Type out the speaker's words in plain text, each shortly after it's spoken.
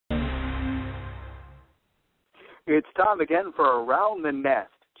It's time again for Around the Nest,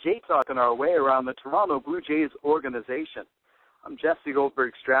 Jay-talking our way around the Toronto Blue Jays organization. I'm Jesse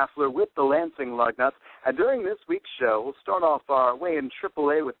Goldberg-Straffler with the Lansing Lugnuts, and during this week's show, we'll start off our way in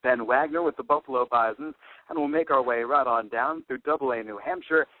AAA with Ben Wagner with the Buffalo Bisons, and we'll make our way right on down through AA New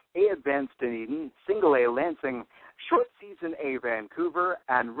Hampshire, A Advanced Dunedin, Single A Lansing, Short Season A Vancouver,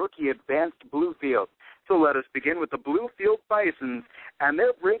 and Rookie Advanced Bluefield. So let us begin with the Bluefield Bisons and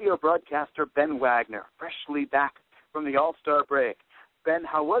their radio broadcaster, Ben Wagner, freshly back from the All-Star break. Ben,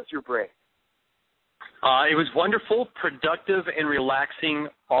 how was your break? It was wonderful, productive, and relaxing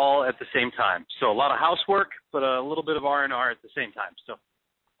all at the same time. So a lot of housework, but a little bit of R&R at the same time. So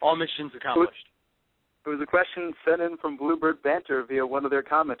all missions accomplished. It was a question sent in from Bluebird Banter via one of their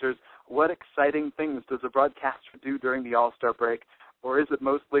commenters. What exciting things does a broadcaster do during the All-Star break, or is it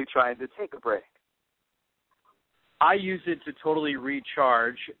mostly trying to take a break? I use it to totally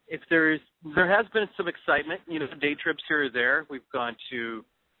recharge. If there has been some excitement, day trips here or there. We've gone to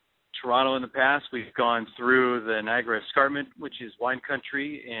Toronto in the past. We've gone through the Niagara Escarpment, which is wine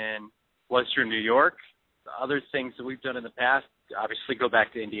country in western New York. Other things that we've done in the past, obviously go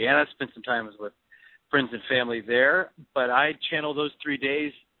back to Indiana, spend some time with friends and family there. But I channel those 3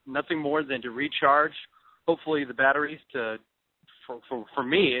 days, nothing more than to recharge, hopefully the batteries for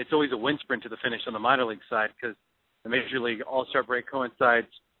me, it's always a wind sprint to the finish on the minor league side because the Major League All-Star break coincides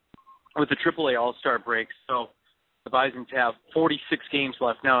with the AAA All-Star break. So the Bisons have 46 games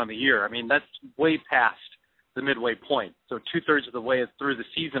left now in the year. I mean, that's way past the midway point. So two-thirds of the way through the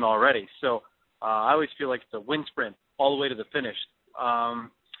season already. So I always feel like it's a wind sprint all the way to the finish.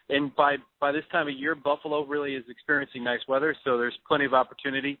 And by this time of year, Buffalo really is experiencing nice weather, so there's plenty of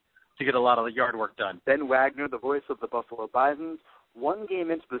opportunity to get a lot of the yard work done. Ben Wagner, the voice of the Buffalo Bisons, one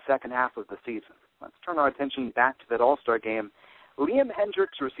game into the second half of the season. Let's turn our attention back to that All-Star game. Liam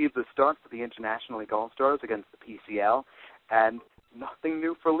Hendriks received the start for the International League All-Stars against the PCL, and nothing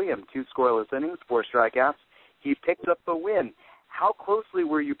new for Liam. 2 scoreless innings, 4 strikeouts. He picked up the win. How closely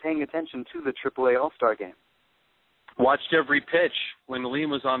were you paying attention to the AAA All-Star game? Watched every pitch when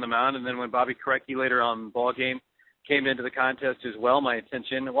Liam was on the mound, and then when Bobby Korecki later on the ball game came into the contest as well, my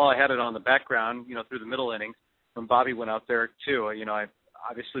attention, I had it on the background, through the middle innings when Bobby went out there too. I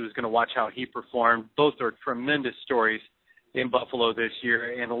obviously was going to watch how he performed. Both are tremendous stories in Buffalo this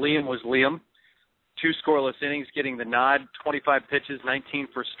year. And Liam was Liam. 2 scoreless innings, getting the nod, 25 pitches, 19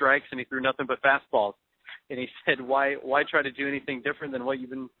 for strikes, and he threw nothing but fastballs. And he said, why try to do anything different than what you've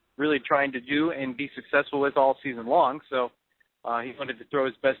been really trying to do and be successful with all season long? So he wanted to throw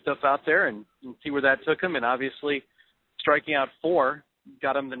his best stuff out there and see where that took him. And obviously striking out 4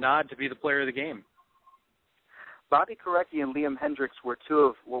 got him the nod to be the player of the game. Bobby Korecki and Liam Hendriks were 2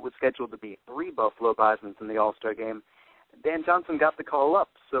 of what was scheduled to be 3 Buffalo Bisons in the All-Star game. Dan Johnson got the call up,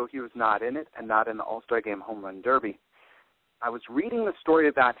 so he was not in it and not in the All-Star game home run derby. I was reading the story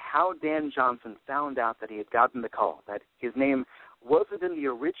about how Dan Johnson found out that he had gotten the call, that his name wasn't in the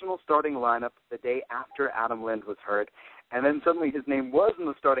original starting lineup the day after Adam Lind was hurt, and then suddenly his name was in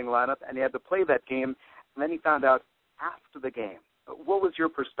the starting lineup and he had to play that game, and then he found out after the game. What was your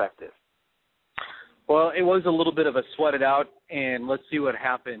perspective? Well, it was a little bit of a sweat it out and let's see what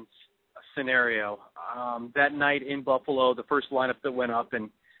happens scenario. That night in Buffalo, the first lineup that went up, and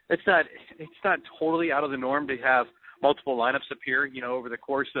it's not totally out of the norm to have multiple lineups appear, over the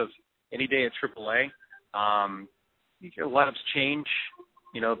course of any day at AAA. Lineups change,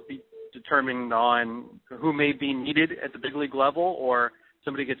 determining on who may be needed at the big league level, or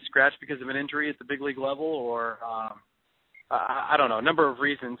somebody gets scratched because of an injury at the big league level, or I don't know, a number of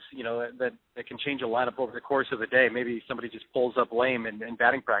reasons, that can change a lineup over the course of the day. Maybe somebody just pulls up lame in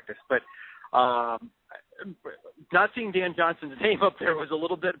batting practice. But not seeing Dan Johnson's name up there was a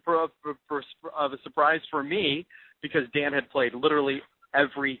little bit of a surprise for me because Dan had played literally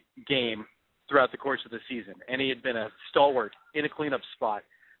every game throughout the course of the season, and he had been a stalwart in a cleanup spot,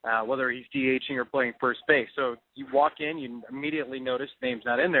 whether he's DHing or playing first base. So you walk in, you immediately notice name's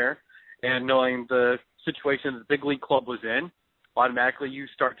not in there, and knowing the situation the big league club was in, automatically you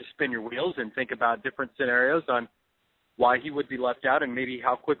start to spin your wheels and think about different scenarios on why he would be left out and maybe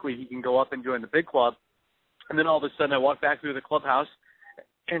how quickly he can go up and join the big club. And then all of a sudden I walk back through the clubhouse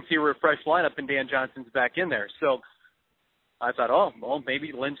and see a refreshed lineup and Dan Johnson's back in there. So I thought,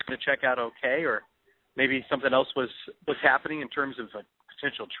 maybe Lynn's going to check out okay, or maybe something else was happening in terms of a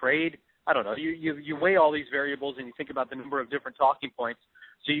potential trade. I don't know. You weigh all these variables and you think about the number of different talking points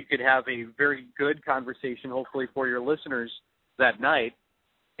so you could have a very good conversation, hopefully, for your listeners that night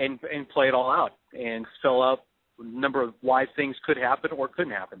and play it all out and fill out a number of why things could happen or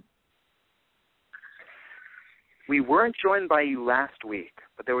couldn't happen. We weren't joined by you last week,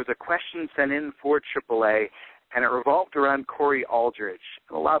 but there was a question sent in for AAA, and it revolved around Corey Aldridge.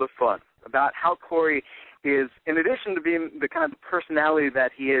 A lot of fun about how Corey is, in addition to being the kind of personality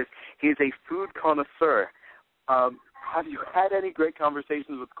that he is a food connoisseur. Have you had any great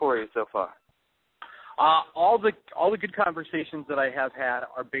conversations with Corey so far? All the good conversations that I have had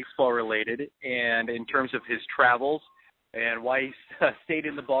are baseball related, and in terms of his travels and why he stayed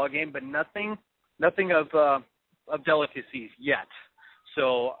in the ball game, but nothing of delicacies yet.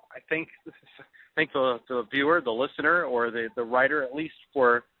 So I think the viewer, the listener, or the writer, at least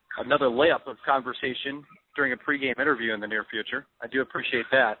for another layup of conversation during a pregame interview in the near future. I do appreciate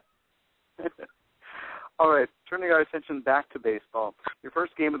that. All right, turning our attention back to baseball. Your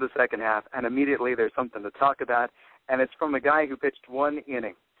first game of the second half, and immediately there's something to talk about, and it's from a guy who pitched one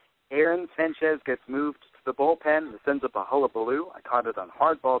inning. Aaron Sanchez gets moved to the bullpen. This sends up a hullabaloo. I caught it on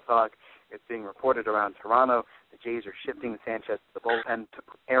Hardball Talk. It's being reported around Toronto. The Jays are shifting Sanchez to the bullpen to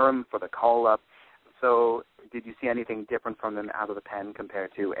prepare him for the call-up. So did you see anything different from him out of the pen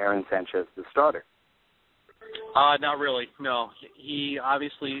compared to Aaron Sanchez, the starter? Not really, no. He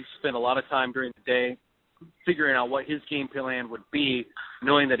obviously spent a lot of time during the day figuring out what his game plan would be,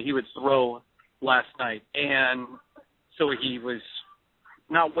 knowing that he would throw last night. And so he was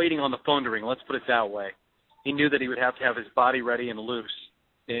not waiting on the phone to ring, let's put it that way. He knew that he would have to have his body ready and loose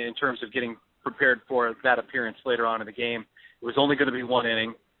in terms of getting prepared for that appearance later on in the game. It was only going to be one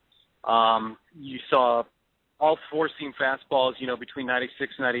inning. You saw all four-seam fastballs, between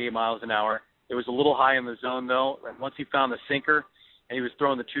 96 and 98 miles an hour. It was a little high in the zone, though. And once he found the sinker and he was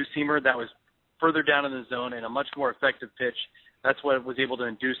throwing the two-seamer, that was further down in the zone and a much more effective pitch. That's what was able to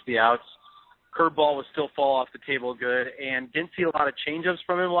induce the outs. Curveball was still fall off the table good, and didn't see a lot of changeups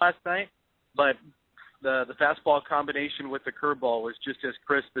from him last night, but the fastball combination with the curveball was just as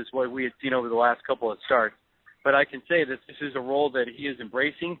crisp as what we had seen over the last couple of starts. But I can say that this is a role that he is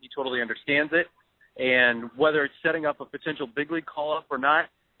embracing. He totally understands it, and whether it's setting up a potential big league call-up or not,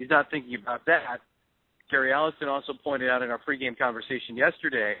 he's not thinking about that. Gary Allison also pointed out in our pregame conversation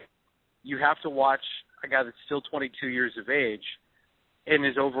yesterday, you have to watch a guy that's still 22 years of age in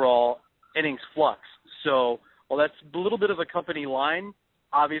his overall innings flux. So, well, that's a little bit of a company line.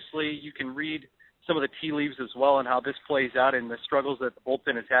 Obviously, you can read some of the tea leaves as well and how this plays out in the struggles that the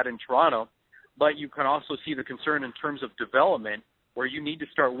bullpen has had in Toronto. But you can also see the concern in terms of development, where you need to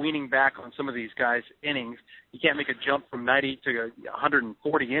start weaning back on some of these guys' innings. You can't make a jump from 90 to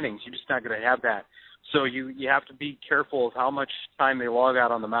 140 innings. You're just not going to have that. So you have to be careful of how much time they log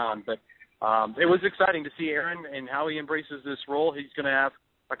out on the mound. But it was exciting to see Aaron and how he embraces this role. He's going to have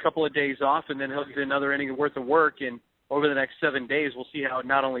a couple of days off, and then he'll get another inning worth of work. And over the next 7 days, we'll see how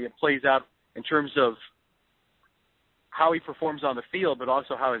not only it plays out in terms of how he performs on the field, but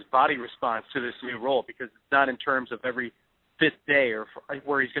also how his body responds to this new role, because it's not in terms of every fifth day or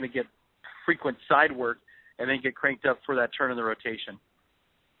where he's going to get frequent side work and then get cranked up for that turn in the rotation.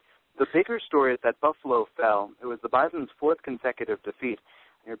 The bigger story is that Buffalo fell. It was the Bison's fourth consecutive defeat.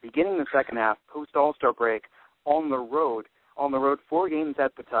 They're beginning the second half, post-All-Star break, on the road. 4 games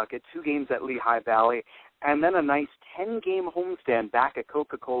at Pawtucket, 2 games at Lehigh Valley, and then a nice 10-game homestand back at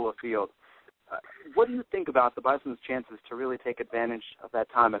Coca-Cola Field. What do you think about the Bison's chances to really take advantage of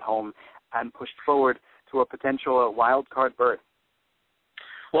that time at home and push forward to a potential wild card berth?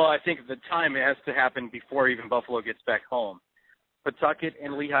 Well, I think the time has to happen before even Buffalo gets back home. Pawtucket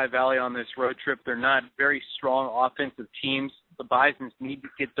and Lehigh Valley on this road trip, they're not very strong offensive teams. The Bisons need to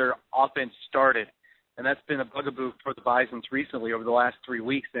get their offense started, and that's been a bugaboo for the Bisons recently over the last 3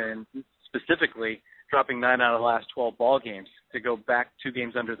 weeks, and specifically dropping 9 out of the last 12 ball games to go back 2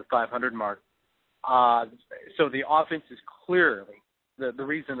 games under the 500 mark. So the offense is clearly the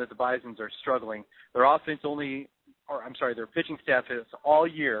reason that the Bisons are struggling. Their their pitching staff has all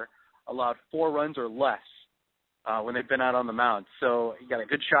year allowed 4 runs or less when they've been out on the mound. So you got a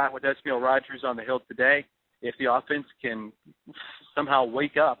good shot with Esmiel Rogers on the hill today. If the offense can somehow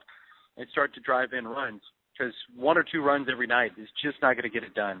wake up and start to drive in runs, because 1 or 2 runs every night is just not going to get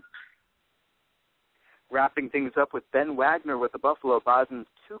it done. Wrapping things up with Ben Wagner with the Buffalo Bisons,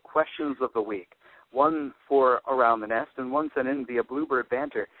 2 questions of the week. One for Around the Nest and one sent in via Bluebird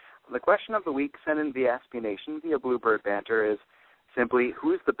Banter. The question of the week sent in via SB Nation via Bluebird Banter is simply,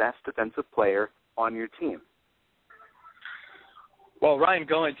 who is the best defensive player on your team? Well, Ryan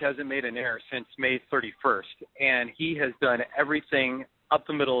Goins hasn't made an error since May 31st, and he has done everything up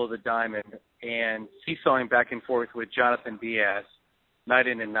the middle of the diamond and seesawing back and forth with Jonathan Diaz night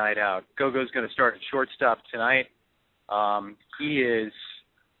in and night out. Gogo's going to start at shortstop tonight. He is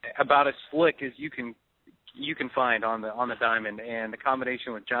about as slick as you can find on the diamond, and the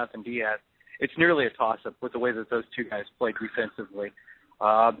combination with Jonathan Diaz, it's nearly a toss-up with the way that those 2 guys play defensively.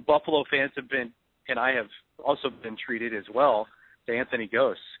 Buffalo fans have been, and I have also been treated as well to Anthony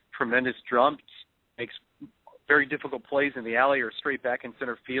Gose. Tremendous jumps, makes very difficult plays in the alley or straight back in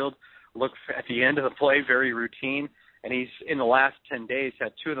center field. Look at the end of the play, very routine. And he's, in the last 10 days,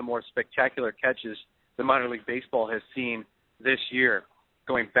 had two of the more spectacular catches the minor league baseball has seen this year.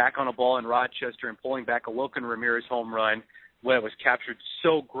 Going back on a ball in Rochester and pulling back a Wilkin Ramirez home run when it was captured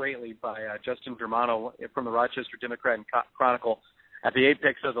so greatly by Justin Germano from the Rochester Democrat and Chronicle. At the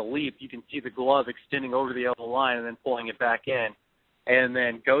apex of the leap, you can see the glove extending over the yellow line and then pulling it back in. And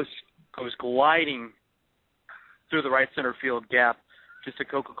then goes gliding through the right center field gap just to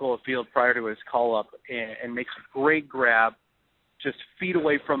Coca-Cola Field prior to his call-up and makes a great grab, just feet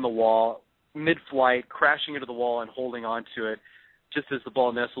away from the wall, mid-flight, crashing into the wall and holding on to it just as the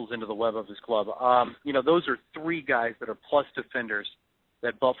ball nestles into the web of his glove. Those are three guys that are plus defenders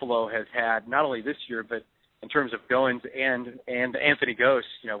that Buffalo has had, not only this year, but in terms of Goins and Anthony Gose.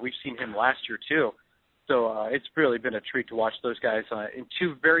 We've seen him last year too. So it's really been a treat to watch those guys in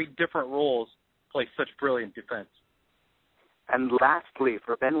two very different roles play such brilliant defense. And lastly,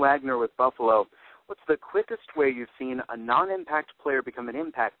 for Ben Wagner with Buffalo, what's the quickest way you've seen a non-impact player become an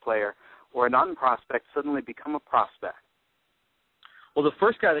impact player or a non-prospect suddenly become a prospect? Well, the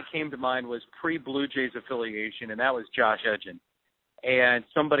first guy that came to mind was pre-Blue Jays affiliation, and that was Josh Edgin. And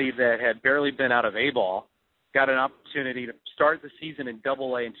somebody that had barely been out of A-ball got an opportunity to start the season in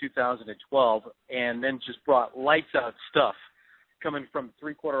Double-A in 2012 and then just brought lights-out stuff coming from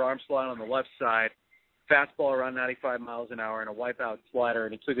three-quarter arm slot on the left side, fastball around 95 miles an hour, and a wipeout slider.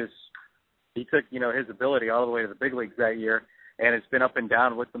 And he took his ability all the way to the big leagues that year, and it's been up and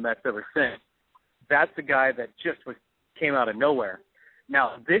down with the Mets ever since. That's the guy that just came out of nowhere.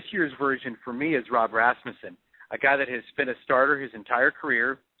 Now, this year's version for me is Rob Rasmussen, a guy that has been a starter his entire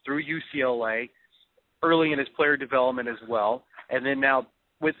career through UCLA, early in his player development as well, and then now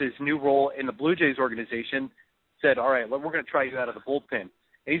with his new role in the Blue Jays organization, said, all right, we're going to try you out of the bullpen. And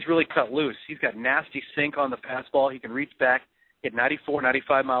he's really cut loose. He's got nasty sink on the fastball. He can reach back, hit 94,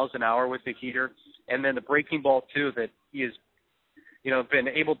 95 miles an hour with the heater, and then the breaking ball, too, that he has been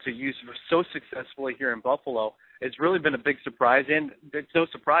able to use so successfully here in Buffalo. It's really been a big surprise, and it's no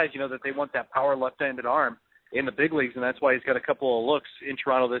surprise, that they want that power left-handed arm in the big leagues, and that's why he's got a couple of looks in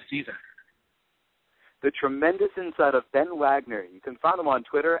Toronto this season. The tremendous insight of Ben Wagner. You can find him on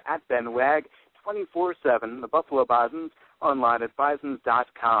Twitter at BenWag247, the Buffalo Bisons, online at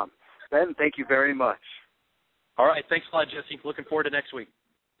bisons.com. Ben, thank you very much. All right, thanks a lot, Jesse. Looking forward to next week.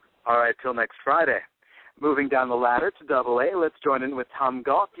 All right, till next Friday. Moving down the ladder to Double-A, let's join in with Tom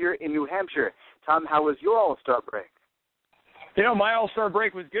Gauthier in New Hampshire. Tom, how was your All-Star break? My All-Star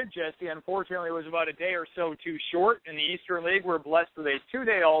break was good, Jesse. Unfortunately, it was about a day or so too short. In the Eastern League, we're blessed with a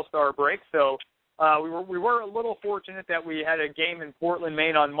 2-day All-Star break, so we were a little fortunate that we had a game in Portland,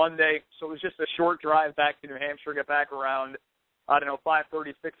 Maine on Monday, so it was just a short drive back to New Hampshire, got back around,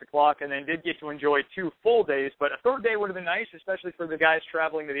 5:30, 6 o'clock, and then did get to enjoy 2 full days. But a third day would have been nice, especially for the guys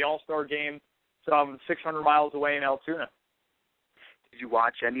traveling to the All-Star game some 600 miles away in Altoona. Did you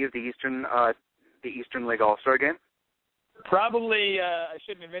watch any of the Eastern League All-Star game? Probably, I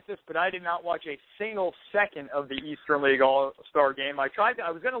shouldn't admit this, but I did not watch a single second of the Eastern League All-Star game. I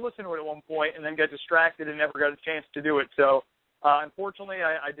was going to listen to it at one point and then got distracted and never got a chance to do it. So, unfortunately,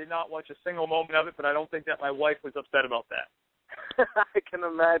 I did not watch a single moment of it, but I don't think that my wife was upset about that. I can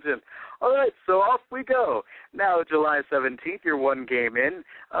imagine. All right, so off we go. Now, July 17th, you're one game in.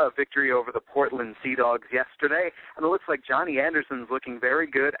 Victory over the Portland Sea Dogs yesterday. And it looks like Johnny Anderson's looking very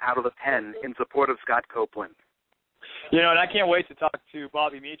good out of the pen in support of Scott Copeland. And I can't wait to talk to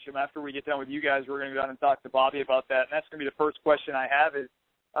Bobby Meacham. After we get done with you guys, we're going to go down and talk to Bobby about that. And that's going to be the first question I have is,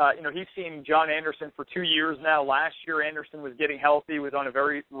 he's seen John Anderson for 2 years now. Last year, Anderson was getting healthy, was on a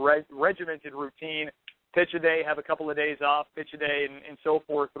very regimented routine. Pitch a day, have a couple of days off, pitch a day, and so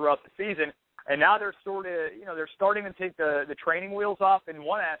forth throughout the season. And now they're sort of, they're starting to take the training wheels off in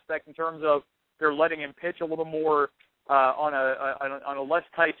one aspect in terms of they're letting him pitch a little more on a less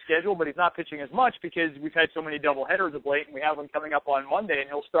tight schedule, but he's not pitching as much because we've had so many doubleheaders of late, and we have one coming up on Monday, and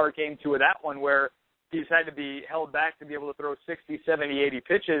he'll start game 2 of that one where he's had to be held back to be able to throw 60, 70, 80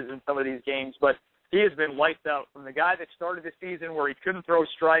 pitches in some of these games. But he has been lights out. From the guy that started the season where he couldn't throw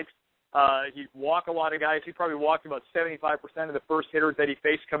strikes, he'd walk a lot of guys. He probably walked about 75% of the first hitters that he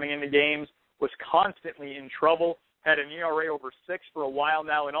faced coming into games, was constantly in trouble, had an ERA over 6 for a while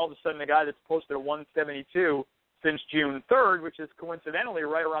now, and all of a sudden a guy that's posted a 172 since June 3rd, which is coincidentally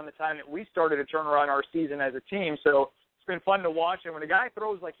right around the time that we started to turn around our season as a team. So it's been fun to watch. And when a guy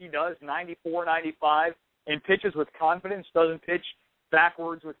throws like he does, 94, 95, and pitches with confidence, doesn't pitch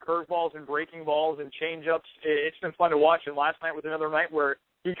backwards with curveballs and breaking balls and changeups, it's been fun to watch. And last night was another night where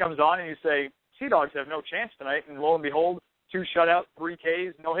he comes on and you say, Sea Dogs have no chance tonight, and lo and behold, 2 shutouts, 3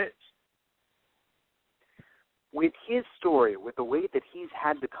 Ks, no hits. With his story, with the way that he's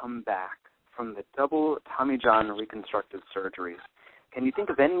had to come back from the double Tommy John reconstructive surgeries, can you think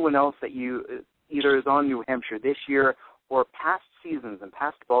of anyone else that you either is on New Hampshire this year or past seasons and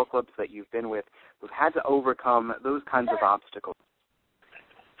past ball clubs that you've been with who've had to overcome those kinds of obstacles?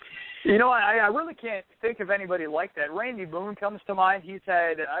 You know, I really can't think of anybody like that. Randy Boone comes to mind. He's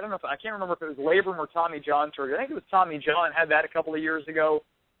had, I can't remember if it was labrum or Tommy John surgery. I think it was Tommy John, had that a couple of years ago,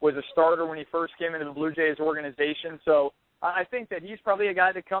 was a starter when he first came into the Blue Jays organization. So I think that he's probably a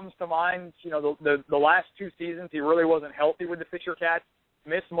guy that comes to mind. You know, the last 2 seasons, he really wasn't healthy with the Fisher Cats,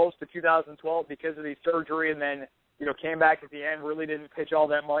 missed most of 2012 because of the surgery, and then, you know, came back at the end, really didn't pitch all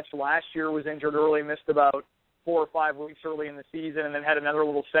that much. Last year was injured early, missed about 4 or 5 weeks early in the season, and then had another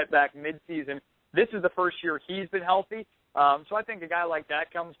little setback mid-season. This is the first year he's been healthy. So I think a guy like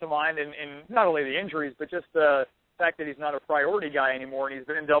that comes to mind, and not only the injuries, but just the fact that he's not a priority guy anymore, and he's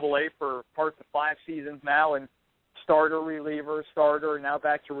been in Double-A for parts of 5 seasons now, and starter, reliever, starter, and now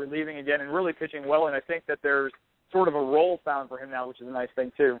back to relieving again, and really pitching well, and I think that there's sort of a role found for him now, which is a nice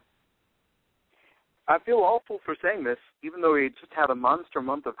thing, too. I feel awful for saying this, even though he just had a monster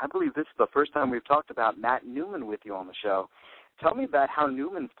month of, I believe this is the first time we've talked about Matt Newman with you on the show. Tell me about how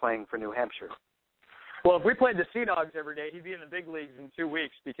Newman's playing for New Hampshire. Well, if we played the Sea Dogs every day, he'd be in the big leagues in 2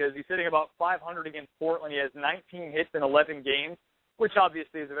 weeks because he's hitting about 500 against Portland. He has 19 hits in 11 games, which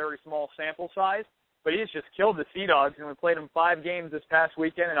obviously is a very small sample size, but he's just killed the Sea Dogs, and we played him 5 games this past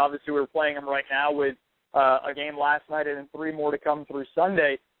weekend, and obviously we're playing him right now with a game last night and then 3 more to come through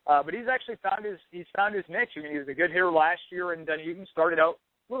Sunday. But he's actually found his niche. I mean, he was a good hitter last year in Dunedin, started out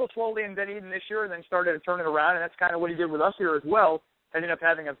a little slowly in Dunedin this year, and then started to turn it around, and that's kind of what he did with us here as well. Ended up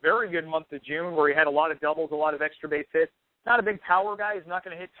having a very good month of June where he had a lot of doubles, a lot of extra base hits. Not a big power guy. He's not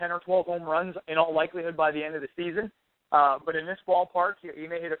going to hit 10 or 12 home runs in all likelihood by the end of the season. But in this ballpark, he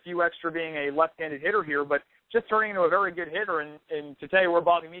may hit a few extra being a left-handed hitter here, but just turning into a very good hitter. And to tell you where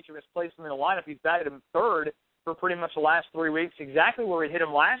Bobby Meacham has placed him in the lineup, he's batted him 3rd for pretty much the last 3 weeks, exactly where he hit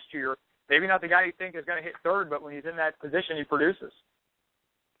him last year. Maybe not the guy you think is going to hit 3rd, but when he's in that position, he produces.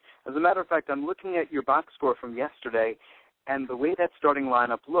 As a matter of fact, I'm looking at your box score from yesterday, and the way that starting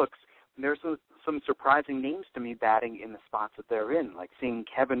lineup looks, there's some surprising names to me batting in the spots that they're in, like seeing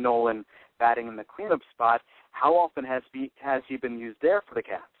Kevin Nolan batting in the cleanup spot. How often has he been used there for the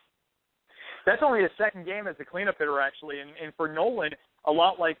Cats? That's only his 2nd game as the cleanup hitter, actually. And for Nolan, a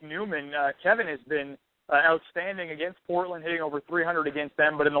lot like Newman, Kevin has been outstanding against Portland, hitting over 300 against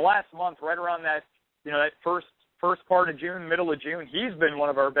them. But in the last month, right around that, that first part of June, middle of June, he's been one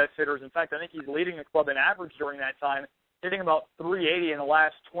of our best hitters. In fact, I think he's leading the club in average during that time, hitting about 380 in the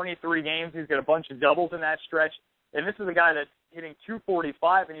last 23 games. He's got a bunch of doubles in that stretch. And this is a guy that's hitting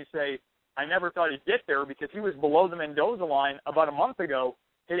 245, and you say, I never thought he'd get there because he was below the Mendoza line about a month ago,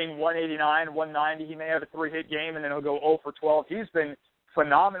 hitting 189, 190. He may have a 3-hit game, and then he'll go 0 for 12. He's been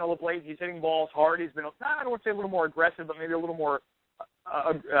phenomenal of late. He's hitting balls hard. He's been, I don't want to say a little more aggressive, but maybe a little more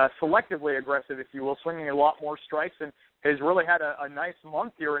selectively aggressive, if you will, swinging a lot more strikes, and has really had a nice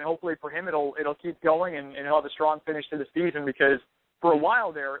month here, and hopefully for him it'll keep going, and he'll have a strong finish to the season because for a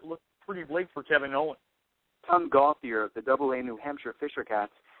while there it looked pretty bleak for Kevin Nolan. Tom Gauthier of the Double-A New Hampshire Fisher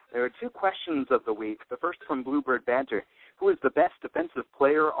Cats. There are 2 questions of the week. The first from Bluebird Banter. Who is the best defensive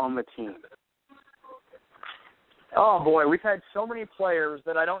player on the team? Oh, boy, we've had so many players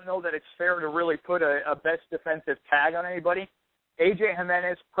that I don't know that it's fair to really put a best defensive tag on anybody. A.J.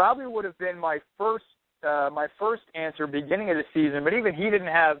 Jimenez probably would have been my first answer beginning of the season, but even he didn't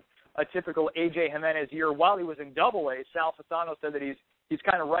have a typical A.J. Jimenez year while he was in Double-A. Sal Fasano said that he's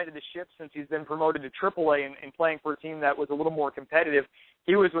kind of righted the ship since he's been promoted to Triple-A and playing for a team that was a little more competitive.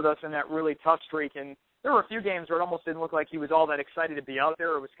 He was with us in that really tough streak, and there were a few games where it almost didn't look like he was all that excited to be out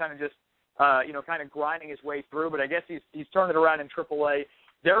there. It was kind of just, kind of grinding his way through, but I guess he's turned it around in Triple-A.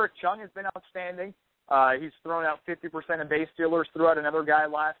 Derek Chung has been outstanding. He's thrown out 50% of base stealers, threw out another guy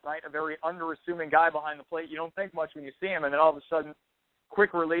last night, a very underassuming guy behind the plate. You don't think much when you see him, and then all of a sudden,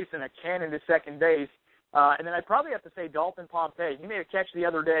 quick release and a cannon to second base. And then I'd probably have to say Dalton Pompey. He made a catch the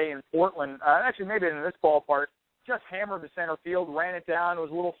other day in Portland, actually maybe in this ballpark, just hammered the center field, ran it down, it was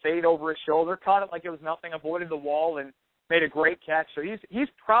a little fade over his shoulder, caught it like it was nothing, avoided the wall, and made a great catch. So he's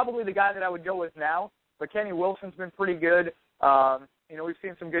probably the guy that I would go with now, but Kenny Wilson's been pretty good. We've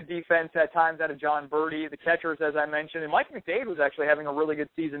seen some good defense at times out of John Birdie, the catchers, as I mentioned, and Mike McDade was actually having a really good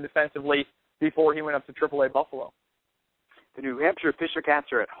season defensively before he went up to AAA Buffalo. The New Hampshire Fisher Cats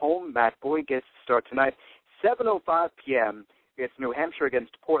are at home. Matt Boyd gets to start tonight, 7:05 p.m. It's New Hampshire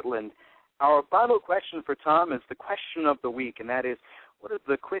against Portland. Our final question for Tom is the question of the week, and that is, what is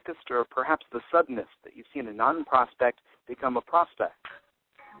the quickest or perhaps the suddenest that you've seen a non-prospect become a prospect?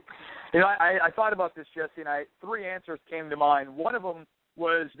 I thought about this, Jesse, and three answers came to mind. One of them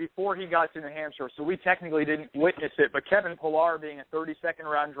was before he got to New Hampshire, so we technically didn't witness it, but Kevin Pillar being a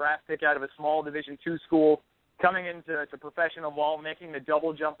 32nd-round draft pick out of a small Division II school, coming into professional ball, making the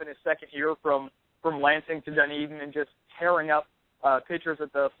double jump in his second year from Lansing to Dunedin and just tearing up pitchers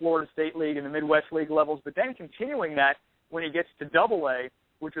at the Florida State League and the Midwest League levels, but then continuing that when he gets to Double-A,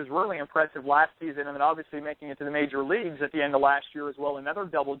 which was really impressive last season, and then obviously making it to the major leagues at the end of last year as well, another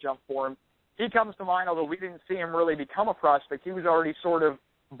double jump for him. He comes to mind, although we didn't see him really become a prospect. He was already sort of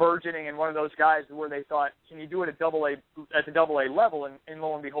burgeoning and one of those guys where they thought, can you do it at the Double-A level? And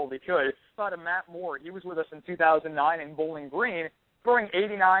lo and behold, he could. Thought of Matt Moore. He was with us in 2009 in Bowling Green, throwing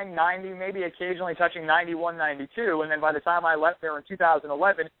 89, 90, maybe occasionally touching 91, 92, and then by the time I left there in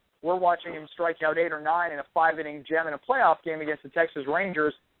 2011, we're watching him strike out 8 or 9 in a 5-inning gem in a playoff game against the Texas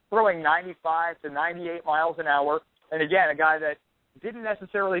Rangers, throwing 95 to 98 miles an hour. And again, a guy that didn't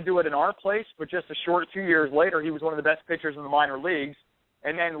necessarily do it in our place, but just a short 2 years later, he was one of the best pitchers in the minor leagues.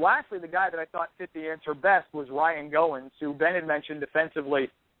 And then lastly, the guy that I thought fit the answer best was Ryan Goins, who Ben had mentioned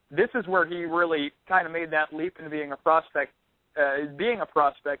defensively. This is where he really kind of made that leap into being a prospect.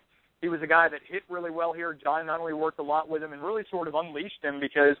 He was a guy that hit really well here. John Nunnally worked a lot with him and really sort of unleashed him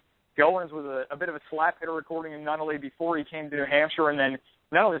because Goins was a bit of a slap hitter according to Nunnally before he came to New Hampshire, and then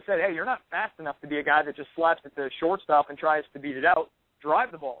Nunnally said, hey, you're not fast enough to be a guy that just slaps at the shortstop and tries to beat it out.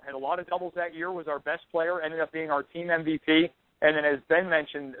 Drive the ball. Had a lot of doubles that year, was our best player, ended up being our team MVP. And then as Ben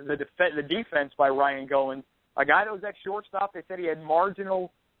mentioned, the defense by Ryan Goins, a guy that was at shortstop, they said he had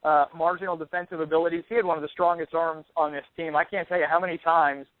marginal defensive abilities. He had one of the strongest arms on this team. I can't tell you how many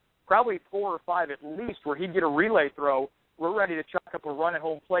times, probably 4 or 5 at least, where he'd get a relay throw. We're ready to chuck up a run at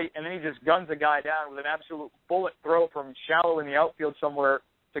home plate, and then he just guns a guy down with an absolute bullet throw from shallow in the outfield somewhere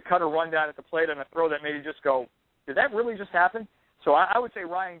to cut a run down at the plate on a throw that made you just go, did that really just happen? So I would say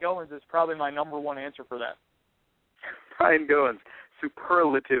Ryan Goins is probably my number one answer for that. Ryan Goins,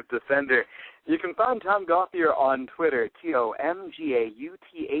 superlative defender. You can find Tom Gauthier on Twitter,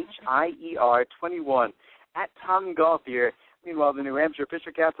 TOMGAUTHIER21, at Tom Gauthier. Meanwhile, the New Hampshire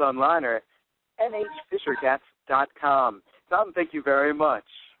Fisher Cats online are nhfishercats.com. Tom, thank you very much.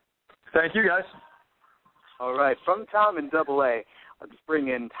 Thank you, guys. All right, from Tom in Double-A, let's bring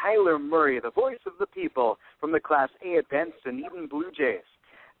in Tyler Murray, the voice of the people from the Class A at Dunedin Blue Jays.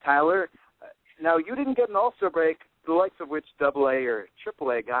 Tyler, now you didn't get an All-Star break, the likes of which Double-A or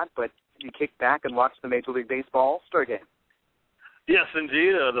Triple-A got, but you kicked back and watched the Major League Baseball All-Star game. Yes,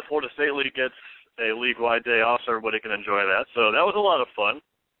 indeed. The Florida State League gets a league-wide day off so everybody can enjoy that. So that was a lot of fun.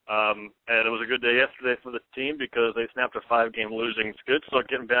 And it was a good day yesterday for the team because they snapped a 5-game losing skid, so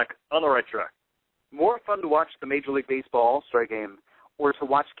getting back on the right track. More fun to watch the Major League Baseball All-Star game or to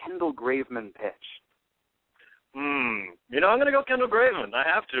watch Kendall Graveman pitch? I'm going to go Kendall Graveman. I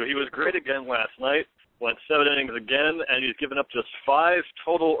have to. He was great again last night, went 7 innings again, and he's given up just 5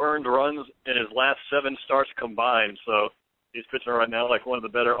 total earned runs in his last 7 starts combined. So he's pitching right now like one of the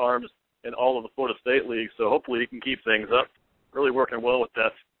better arms in all of the Florida State League, so hopefully he can keep things up. Really working well with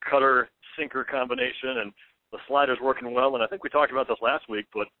that cutter-sinker combination, and the slider's working well. And I think we talked about this last week,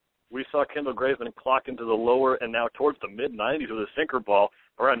 but we saw Kendall Graveman clock into the lower and now towards the mid-90s with a sinker ball,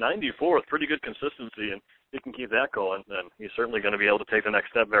 around 94 with pretty good consistency, and he can keep that going, then he's certainly going to be able to take the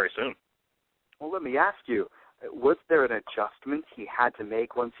next step very soon. Well, let me ask you, was there an adjustment he had to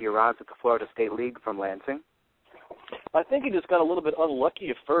make once he arrived at the Florida State League from Lansing? I think he just got a little bit unlucky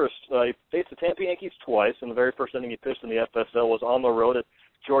at first. He faced the Tampa Yankees twice, and the very first inning he pitched in the FSL was on the road at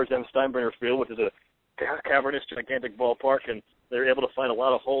George M. Steinbrenner Field, which is a cavernous, gigantic ballpark, and they were able to find a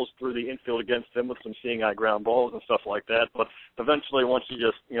lot of holes through the infield against him with some seeing-eye ground balls and stuff like that. But eventually, once he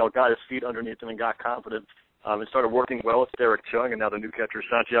just got his feet underneath him and got confident, and started working well with Derek Chung and now the new catchers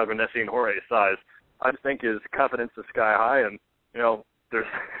Santiago, Nessy, and Jorge Saez, I just think his confidence is sky high, and there's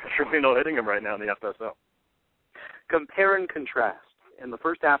really no hitting him right now in the FSL. Compare and contrast. In the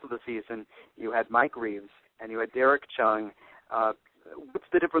first half of the season, you had Mike Reeves and you had Derek Chung. What's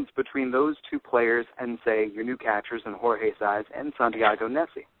the difference between those two players and, say, your new catchers and Jorge Saez and Santiago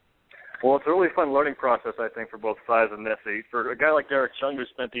Nessy? Well, it's a really fun learning process, I think, for both Saez and Nessy. For a guy like Derek Chung, who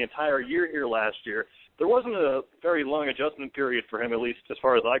spent the entire year here last year, there wasn't a very long adjustment period for him, at least as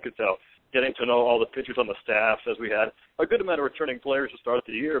far as I could tell, getting to know all the pitchers on the staff, as we had a good amount of returning players to start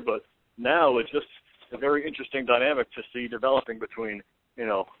the year. But now it's just a very interesting dynamic to see developing between,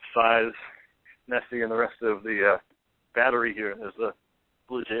 Saez, Nessy, and the rest of the battery here as the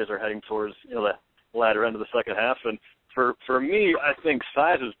Blue Jays are heading towards, the latter end of the second half. And for me, I think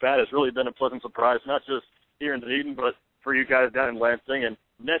Saez's bat has really been a pleasant surprise, not just here in Dunedin, but for you guys down in Lansing, and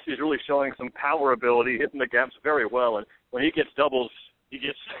Nessy's really showing some power ability, hitting the gaps very well, and when he gets doubles, he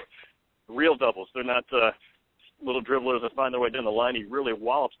gets real doubles. They're not little dribblers that find their way down the line. He really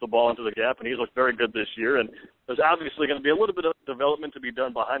wallops the ball into the gap, and he's looked very good this year, and there's obviously going to be a little bit of development to be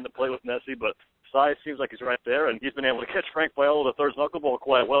done behind the plate with Nessy, but Saez seems like he's right there, and he's been able to catch Frank Viola, the third knuckleball,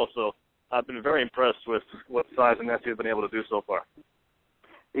 quite well, so I've been very impressed with what Saez and Nessy have been able to do so far.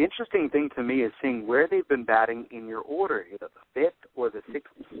 The interesting thing to me is seeing where they've been batting in your order, either the 5th or the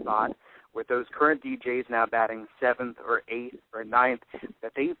 6th spot, with those current DJs now batting 7th or 8th or 9th,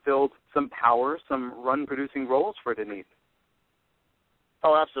 that they've filled some power, some run-producing roles for Dunedin.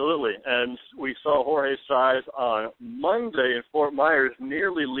 Oh, absolutely. And we saw Jorge Saez on Monday in Fort Myers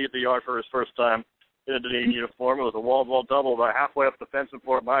nearly lead the yard for his first time in a Dunedin uniform. It was a wall-to-wall double about halfway up the fence in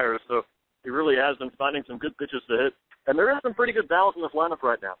Fort Myers, so he really has been finding some good pitches to hit. And there is some pretty good balance in this lineup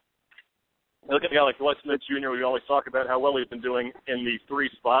right now. Look at a guy like Dwight Smith Jr., we always talk about how well he's been doing in the 3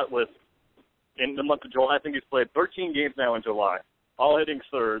 spot in the month of July. I think he's played 13 games now in July, all hitting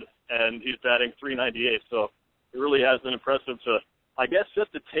third, and he's batting .398. So it really has been impressive to, I guess, set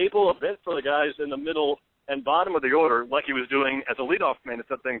the table a bit for the guys in the middle and bottom of the order, like he was doing as a leadoff man to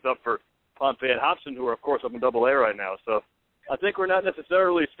set things up for Pompey and Hobson, who are, of course, up in Double-A right now. So I think we're not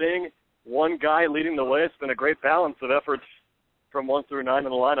necessarily seeing one guy leading the way. It's been a great balance of efforts from 1 through 9 in the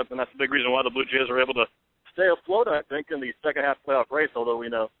lineup, and that's the big reason why the Blue Jays are able to stay afloat, I think, in the second half playoff race, although we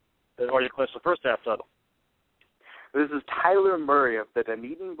know they've already clinched the first half title. This is Tyler Murray of the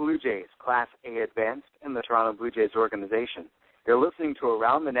Dunedin Blue Jays, Class A Advanced in the Toronto Blue Jays organization. You're listening to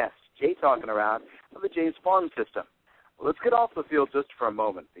Around the Nest, Jay talking around of the Jays farm system. Let's get off the field just for a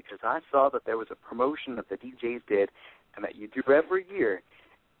moment, because I saw that there was a promotion that the DJs did and that you do every year.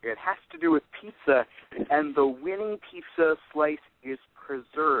 It has to do with pizza, and the winning pizza slice is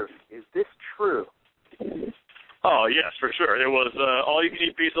preserved. Is this true? Oh, yes, for sure. It was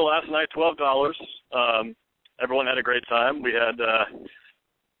all-you-can-eat pizza last night, $12. Everyone had a great time. We had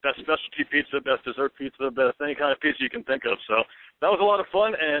best specialty pizza, best dessert pizza, best any kind of pizza you can think of. So that was a lot of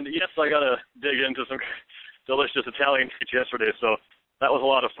fun, and, yes, I got to dig into some delicious Italian food yesterday. So that was a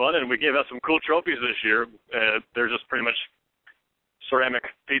lot of fun, and we gave out some cool trophies this year. They're just pretty much ceramic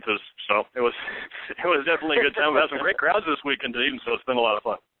pizzas, so it was definitely a good time. We had some great crowds this weekend, even, so it's been a lot of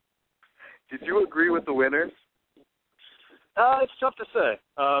fun. Did you agree with the winners? It's tough to say.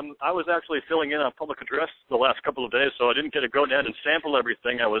 I was actually filling in on public address the last couple of days, so I didn't get to go down and sample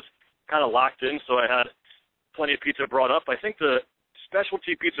everything. I was kind of locked in, so I had plenty of pizza brought up. I think the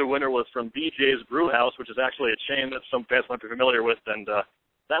specialty pizza winner was from BJ's Brew House, which is actually a chain that some fans might be familiar with, and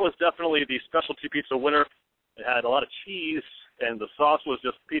that was definitely the specialty pizza winner. It had a lot of cheese, and the sauce was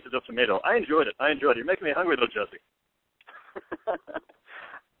just pizza of tomato. I enjoyed it. You're making me hungry, though, Jesse.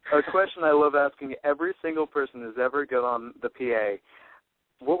 A question I love asking every single person who's ever got on the PA,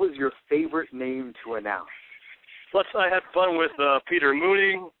 what was your favorite name to announce? Plus, I had fun with Peter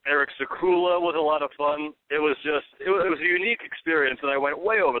Mooney. Eric Sekula was a lot of fun. It was a unique experience, and I went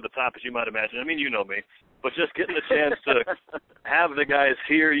way over the top, as you might imagine. I mean, you know me. But just getting the chance to have the guys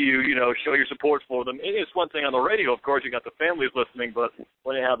hear you, show your support for them. It's one thing on the radio, of course, you got the families listening, but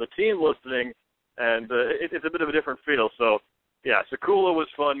when you have the team listening, and it's a bit of a different feel. So, yeah, Sekula was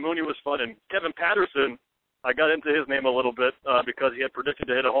fun, Mooney was fun, and Kevin Patterson, I got into his name a little bit because he had predicted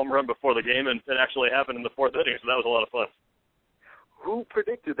to hit a home run before the game, and it actually happened in the 4th inning, so that was a lot of fun. Who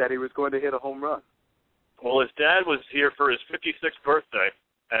predicted that he was going to hit a home run? Well, his dad was here for his 56th birthday,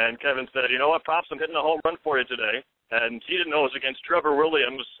 and Kevin said, you know what, Pops, I'm hitting a home run for you today. And he didn't know it was against Trevor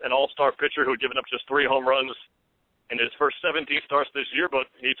Williams, an all-star pitcher who had given up just 3 home runs in his first 17 starts this year, but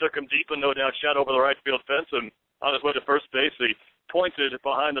he took him deep and no doubt shot over the right field fence, and on his way to first base, he pointed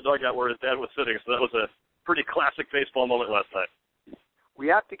behind the dugout where his dad was sitting, so that was a pretty classic baseball moment last night. We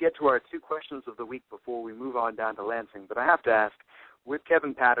have to get to our 2 questions of the week before we move on down to Lansing, but I have to ask, with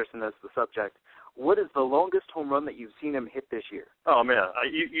Kevin Patterson as the subject, what is the longest home run that you've seen him hit this year? Oh, man,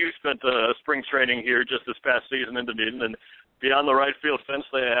 you spent spring training here just this past season in Dunedin, and beyond the right field fence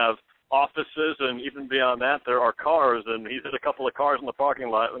they have offices, and even beyond that there are cars, and he's hit a couple of cars in the parking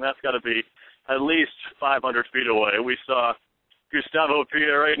lot, and that's got to be at least 500 feet away. We saw Gustavo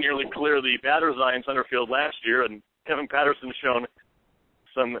Pierre nearly clear the batter's eye in center field last year, and Kevin Patterson shown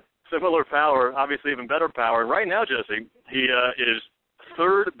some similar power, obviously even better power. And right now, Jesse, he is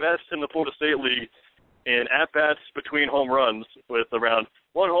 3rd best in the Florida State League in at-bats between home runs, with around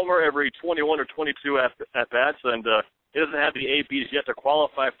 1 homer every 21 or 22 at-bats, and he doesn't have the ABs yet to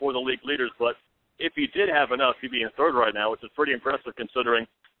qualify for the league leaders, but if he did have enough, he'd be in 3rd right now, which is pretty impressive considering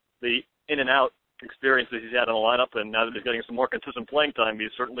the in-and-out experiences he's had in the lineup, and now that he's getting some more consistent playing time, he's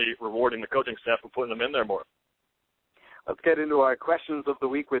certainly rewarding the coaching staff for putting him in there more. Let's get into our questions of the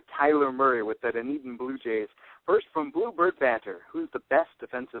week with Tyler Murray with the Dunedin Blue Jays. First from Bluebird Banter, who's the best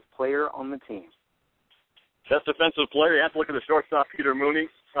defensive player on the team? Best defensive player, you have to look at the shortstop, Peter Mooney.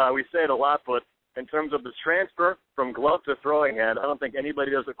 We say it a lot, but in terms of the transfer from glove to throwing hand, I don't think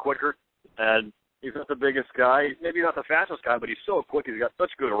anybody does it quicker. And he's not the biggest guy. Maybe not the fastest guy, but he's so quick. He's got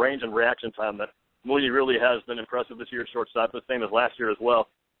such good range and reaction time that Mooney really has been impressive this year at shortstop, the same as last year as well.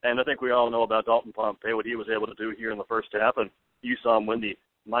 And I think we all know about Dalton Pompey, what he was able to do here in the first half. And you saw him win the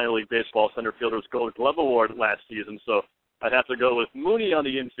minor league baseball center fielder's Gold Glove Award last season. So I'd have to go with Mooney on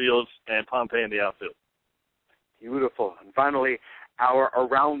the infield and Pompey in the outfield. Beautiful. And finally, our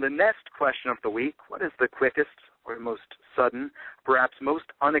Around the Nest question of the week. What is the quickest or most sudden, perhaps most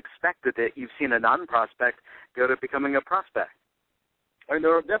unexpected that you've seen a non-prospect go to becoming a prospect? I mean,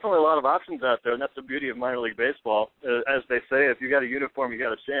 there are definitely a lot of options out there, and that's the beauty of minor league baseball. As they say, if you got a uniform, you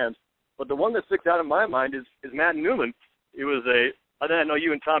got a chance. But the one that sticks out in my mind is Matt Newman. He was I know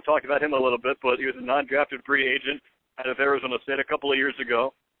you and Tom talked about him a little bit, but he was a non-drafted free agent out of Arizona State a couple of years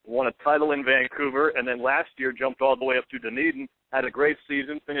ago, won a title in Vancouver, and then last year jumped all the way up to Dunedin, had a great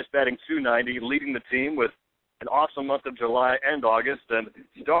season, finished batting .290, leading the team with an awesome month of July and August, and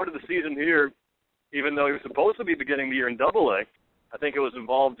started the season here, even though he was supposed to be beginning the year in Double-A. I think it was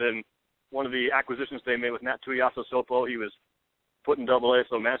involved in one of the acquisitions they made with Matt Tuiasosopo. He was put in Double-A,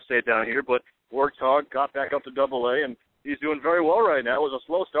 so Matt stayed down here, but worked hard, got back up to Double-A, and he's doing very well right now. It was a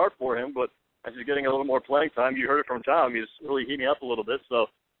slow start for him, but as he's getting a little more playing time, you heard it from Tom, he's really heating up a little bit. So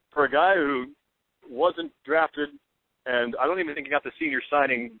for a guy who wasn't drafted, and I don't even think he got the senior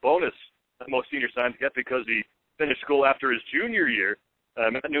signing bonus that most senior signings get because he finished school after his junior year,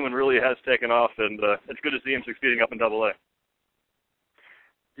 Matt Newman really has taken off, and it's good to see him succeeding up in Double-A.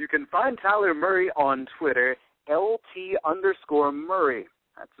 You can find Tyler Murray on Twitter, LT_Murray.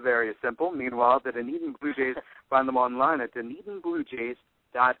 That's very simple. Meanwhile, the Dunedin Blue Jays, find them online at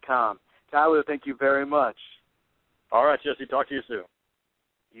DunedinBlueJays.com. Tyler, thank you very much. All right, Jesse, talk to you soon.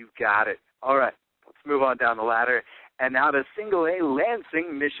 You got it. All right, let's move on down the ladder. And now to Single-A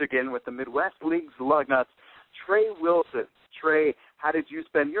Lansing, Michigan, with the Midwest League's Lugnuts, Trey Wilson. Trey, how did you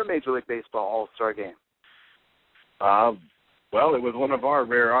spend your Major League Baseball All-Star game? Well, it was one of our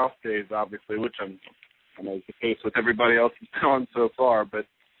rare off days, obviously, which I know is the case with everybody else who's been on so far. But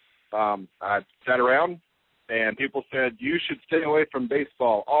I sat around, and people said, you should stay away from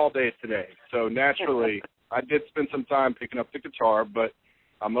baseball all day today. So naturally, I did spend some time picking up the guitar, but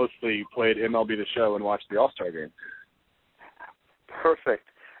I mostly played MLB The Show and watched the All-Star game. Perfect.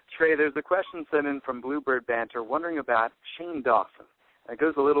 Trey, there's a question sent in from Bluebird Banter wondering about Shane Dawson. It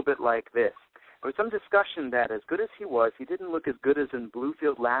goes a little bit like this. There was some discussion that as good as he was, he didn't look as good as in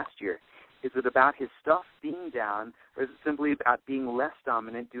Bluefield last year. Is it about his stuff being down, or is it simply about being less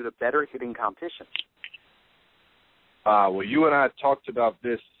dominant due to better hitting competition? Well, you and I talked about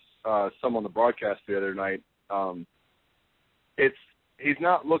this some on the broadcast the other night. He's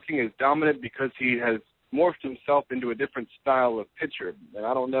not looking as dominant because he has morphed himself into a different style of pitcher. And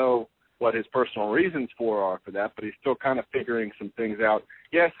I don't know what his personal reasons are for that, but he's still kind of figuring some things out.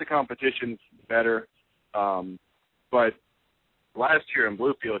 Yes, the competition's better, but last year in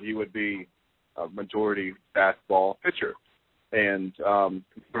Bluefield, he would be a majority fastball pitcher and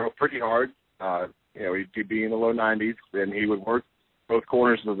throw pretty hard. He'd be in the low 90s, and he would work both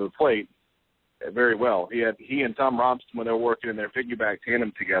corners of the plate very well. He and Tom Robson, when they were working in their piggyback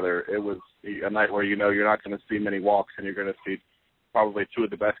tandem together, it was a night where you're not going to see many walks, and you're going to see probably two of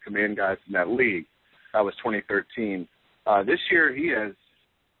the best command guys in that league. That was 2013. This year, he's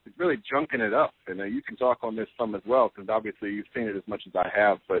really junking it up, and you can talk on this some as well, because obviously you've seen it as much as I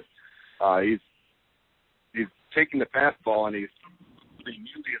have, but he's taking the fastball, and he's putting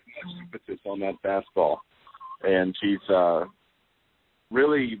nearly as much emphasis on that fastball, and he's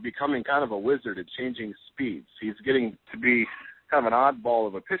really becoming kind of a wizard at changing speeds. He's getting to be kind of an oddball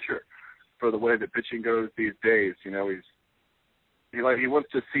of a pitcher for the way that pitching goes these days. He wants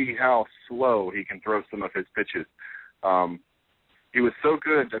to see how slow he can throw some of his pitches. He was so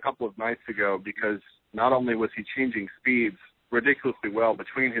good a couple of nights ago because not only was he changing speeds ridiculously well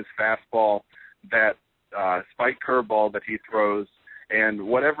between his fastball, that spike curveball that he throws, and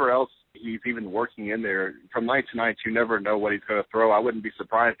whatever else he's even working in there. From night to night, you never know what he's going to throw. I wouldn't be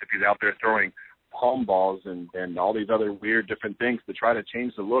surprised if he's out there throwing palm balls and all these other weird different things to try to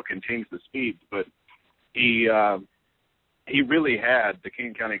change the look and change the speed. But he really had the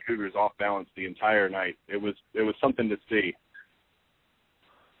King County Cougars off balance the entire night. It was something to see.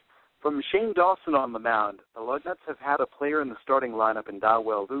 From Shane Dawson on the mound, the Lugnuts have had a player in the starting lineup in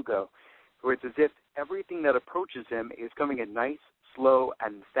Dawel Lugo, where it's as if everything that approaches him is coming in nice, slow,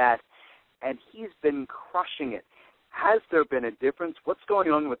 and fast, and he's been crushing it. Has there been a difference? What's going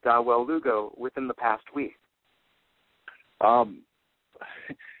on with Dawel Lugo within the past week?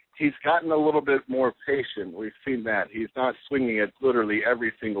 He's gotten a little bit more patient. We've seen that. He's not swinging at literally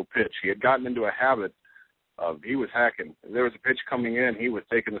every single pitch. He had gotten into a habit of, he was hacking. If there was a pitch coming in, he was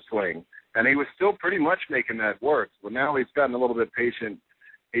taking a swing. And he was still pretty much making that work. But now he's gotten a little bit patient.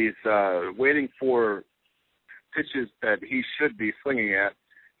 He's waiting for pitches that he should be swinging at.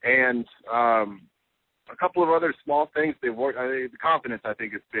 And a couple of other small things they've worked. The confidence, I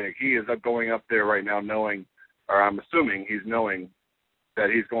think, is big. He is going up there right now knowing, or I'm assuming he's knowing that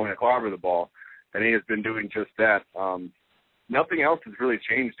he's going to clobber the ball, and he has been doing just that. Nothing else has really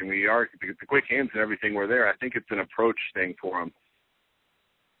changed. I mean, the quick hands and everything were there. I think it's an approach thing for him.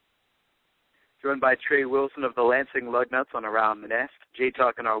 Joined by Trey Wilson of the Lansing Lugnuts on Around the Nest. Jay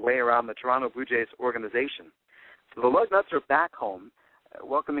talking our way around the Toronto Blue Jays organization. So the Lugnuts are back home,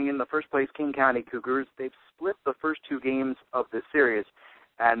 welcoming in the first-place King County Cougars. They've split the first 2 games of this series,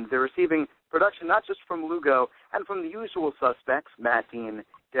 and they're receiving production not just from Lugo and from the usual suspects, Matt Dean,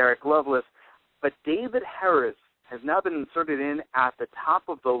 Derek Lovelace, but David Harris has now been inserted in at the top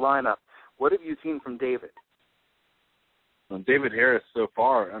of the lineup. What have you seen from David? Well, David Harris so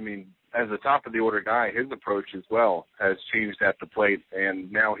far, I mean, as a top-of-the-order guy, his approach as well has changed at the plate,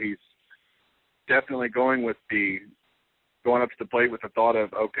 and now he's definitely going up to the plate with the thought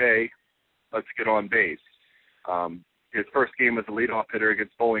of, okay, let's get on base. His first game as a leadoff hitter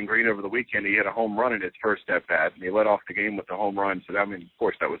against Bowling Green over the weekend, he had a home run in his first at-bat, and he led off the game with a home run. So, I mean, of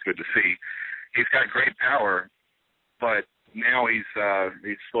course, that was good to see. He's got great power, but now he's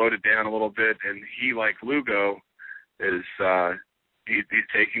slowed it down a little bit, and he, like Lugo, is he's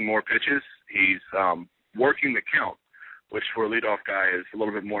taking more pitches. He's working the count, which for a leadoff guy is a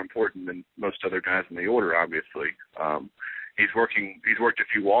little bit more important than most other guys in the order, obviously. He's worked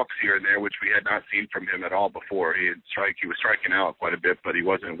a few walks here and there, which we had not seen from him at all before. He was striking out quite a bit, but he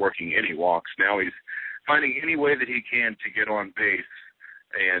wasn't working any walks. Now he's finding any way that he can to get on base,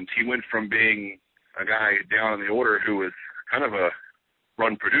 and he went from being a guy down in the order who was kind of a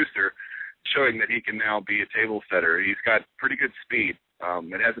run producer, showing that he can now be a table setter. He's got pretty good speed.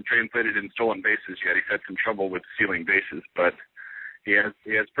 It hasn't translated in stolen bases yet. He's had some trouble with stealing bases, but he has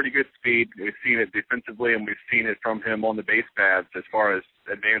pretty good speed. We've seen it defensively, and we've seen it from him on the base paths as far as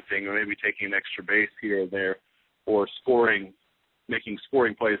advancing or maybe taking an extra base here or there, or making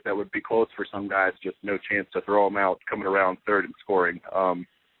scoring plays that would be close for some guys, just no chance to throw them out, coming around third and scoring.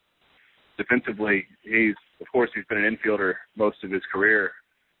 Defensively, he's been an infielder most of his career,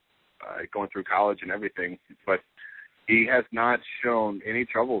 going through college and everything, but he has not shown any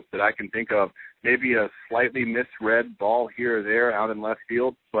troubles that I can think of. Maybe a slightly misread ball here or there out in left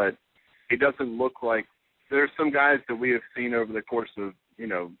field, but he doesn't look like – there's some guys that we have seen over the course of,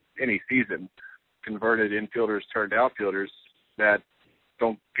 any season, converted infielders turned outfielders that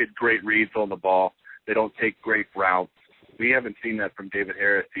don't get great reads on the ball. They don't take great routes. We haven't seen that from David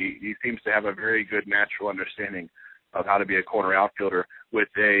Harris. He seems to have a very good natural understanding of how to be a corner outfielder with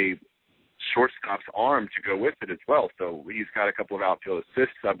a shortstop's arm to go with it as well. So he's got a couple of outfield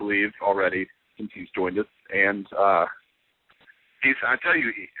assists, I believe, already since he's joined us. And I tell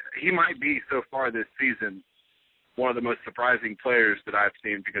you, he might be so far this season one of the most surprising players that I've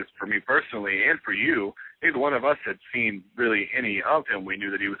seen, because for me personally and for you, neither one of us had seen really any of him. We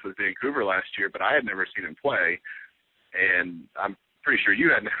knew that he was with Vancouver last year, but I had never seen him play. And I'm pretty sure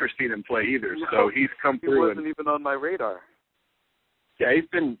you had never seen him play either. No, so he's come through. He wasn't even on my radar. Yeah, he's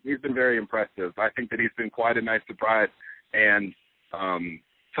been very impressive. I think that he's been quite a nice surprise, and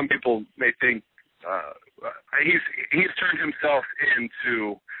some people may think he's turned himself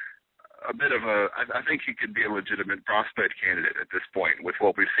into a bit of I think he could be a legitimate prospect candidate at this point with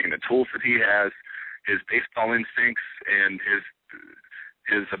what we've seen, the tools that he has, his baseball instincts, and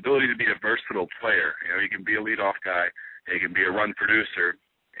his ability to be a versatile player. He can be a leadoff guy, he can be a run producer.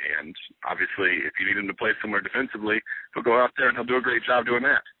 And obviously, if you need him to play somewhere defensively, he'll go out there and he'll do a great job doing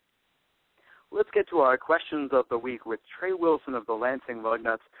that. Let's get to our questions of the week with Trey Wilson of the Lansing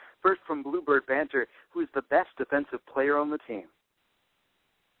Lugnuts. First from Bluebird Banter, who's the best defensive player on the team?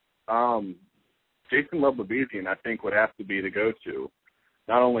 Jason Leblebizian, I think, would have to be the go-to,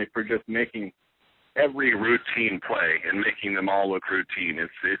 not only for just making every routine play and making them all look routine.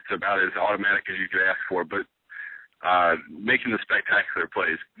 It's about as automatic as you could ask for, but making the spectacular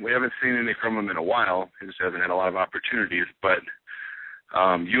plays. We haven't seen any from him in a while. He just hasn't had a lot of opportunities, but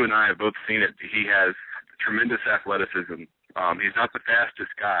you and I have both seen it. He has tremendous athleticism. He's not the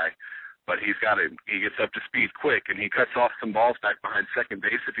fastest guy, but he gets up to speed quick, and he cuts off some balls back behind second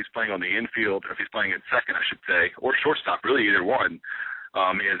base if he's playing on the infield, or if he's playing at second, I should say, or shortstop, really either one.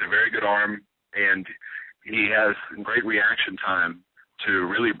 He has a very good arm, and he has great reaction time to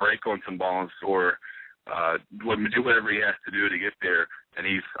really break on some balls or do whatever he has to do to get there. And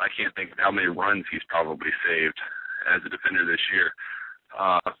I can't think of how many runs he's probably saved as a defender this year.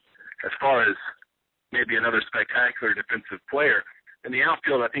 As far as maybe another spectacular defensive player, in the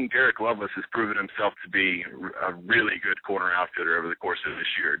outfield, I think Derek Lovelace has proven himself to be a really good corner outfielder over the course of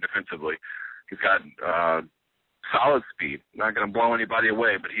this year defensively. He's got solid speed, not going to blow anybody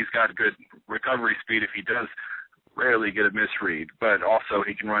away, but he's got good recovery speed if he does rarely get a misread. But also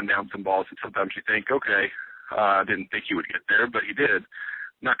he can run down some balls, and sometimes you think, okay, I didn't think he would get there, but he did.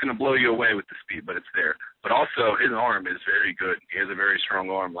 Not going to blow you away with the speed, but it's there. But also his arm is very good. He has a very strong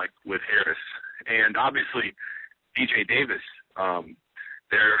arm, like with Harris. And obviously DJ Davis,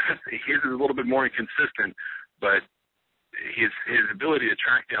 he's a little bit more inconsistent, but his ability to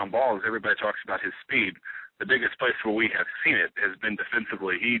track down balls, everybody talks about his speed. The biggest place where we have seen it has been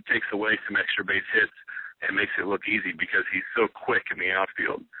defensively. He takes away some extra base hits and makes it look easy because he's so quick in the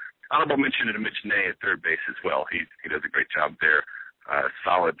outfield. Honorable mention to Mitch Ney at third base as well. He does a great job there.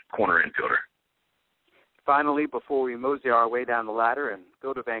 Solid corner infielder. Finally, before we mosey our way down the ladder and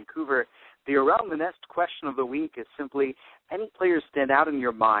go to Vancouver, the Around the Nest question of the week is simply, any players stand out in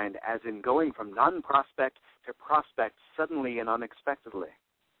your mind as in going from non-prospect to prospect suddenly and unexpectedly?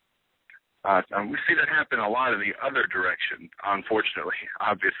 We see that happen a lot in the other direction, unfortunately,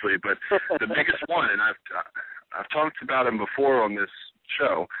 obviously. But the biggest one, and I've talked about him before on this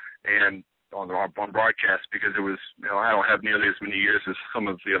show and on broadcast because it was, I don't have nearly as many years as some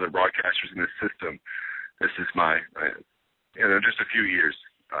of the other broadcasters in this system. This is my, just a few years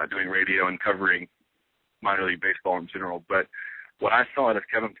doing radio and covering minor league baseball in general. But what I saw out of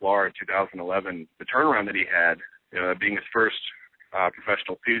Kevin Pillar in 2011, the turnaround that he had, being his first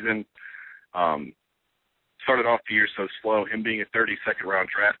professional season, started off the year so slow. Him being a 32nd round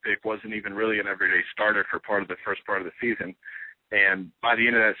draft pick, wasn't even really an everyday starter for part of the first part of the season. And by the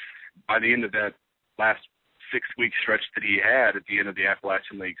end of that last 6-week stretch that he had at the end of the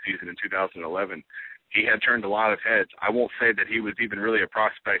Appalachian League season in 2011, he had turned a lot of heads. I won't say that he was even really a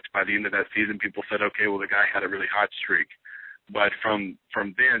prospect by the end of that season. People said, okay, well, the guy had a really hot streak. But from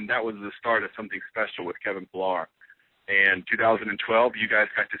then, that was the start of something special with Kevin Pillar. And 2012, you guys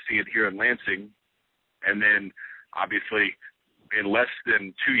got to see it here in Lansing. And then, obviously, in less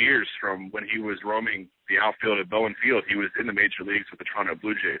than 2 years from when he was roaming the outfield at Bowen Field, he was in the major leagues with the Toronto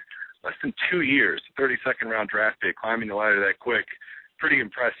Blue Jays. Less than 2 years, 32nd round draft pick, climbing the ladder that quick. Pretty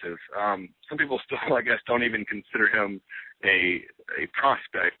impressive. Some people still, I guess, don't even consider him a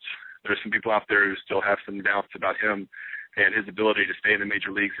prospect. There's some people out there who still have some doubts about him and his ability to stay in the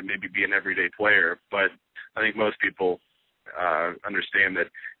major leagues and maybe be an everyday player. But I think most people understand that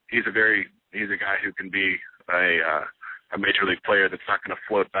he's a guy who can be a major league player that's not going to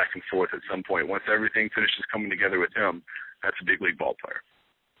float back and forth at some point. Once everything finishes coming together with him, that's a big league ball player.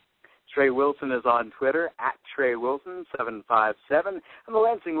 Trey Wilson is on Twitter, @TreyWilson757, and the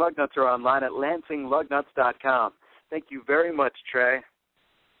Lansing Lugnuts are online at lansingLugnuts.com. Thank you very much, Trey.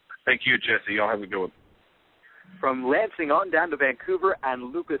 Thank you, Jesse. Y'all have a good one. From Lansing on down to Vancouver,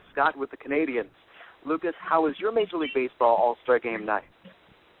 and Lucas Scott with the Canadians. Lucas, how was your Major League Baseball All-Star Game night?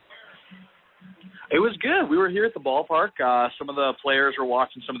 It was good. We were here at the ballpark. Some of the players were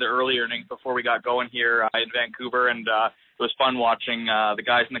watching some of the early innings before we got going here in Vancouver, and it was fun watching the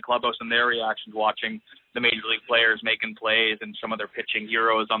guys in the clubhouse and their reactions, watching the Major League players making plays and some of their pitching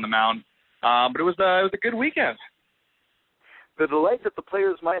heroes on the mound. But it was a good weekend. The delight that the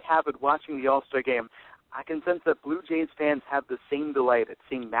players might have at watching the All-Star Game, I can sense that Blue Jays fans have the same delight at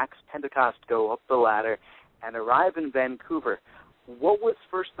seeing Max Pentecost go up the ladder and arrive in Vancouver. What was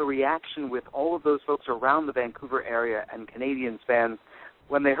first the reaction with all of those folks around the Vancouver area and Canadians fans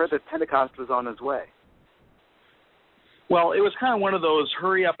when they heard that Pentecost was on his way? Well, it was kind of one of those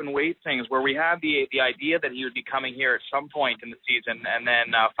hurry up and wait things where we had the idea that he would be coming here at some point in the season, and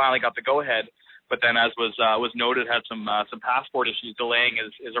then finally got the go-ahead. But then, as was noted, had some passport issues delaying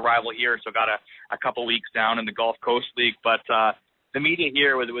his arrival here, so got a couple weeks down in the Gulf Coast League. But the media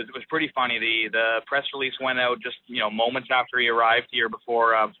here was pretty funny. The press release went out just moments after he arrived here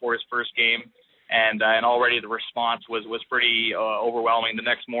before his first game, and already the response was pretty overwhelming. The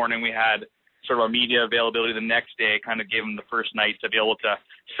next morning we had sort of our media availability. The next day kind of gave him the first night to be able to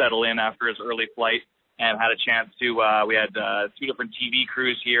settle in after his early flight, and had a chance to, we had 2 different TV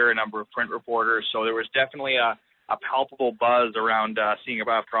crews here, a number of print reporters, so there was definitely a palpable buzz around seeing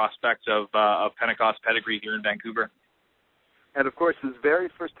about prospects of Pentecost pedigree here in Vancouver. And, of course, his very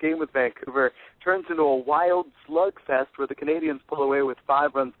first game with Vancouver turns into a wild slugfest where the Canadians pull away with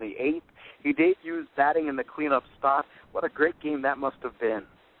 5 runs in the 8th. He debuts batting in the cleanup spot. What a great game that must have been.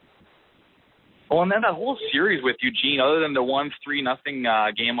 Well, and then that whole series with Eugene, other than the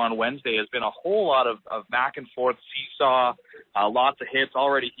 1-3-0 game on Wednesday, has been a whole lot of back and forth seesaw, lots of hits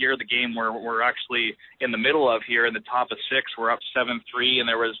already here. The game we're actually in the middle of here in the top of 6, we're up 7-3, and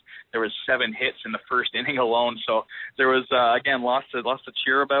there was 7 hits in the first inning alone. So there was again lots to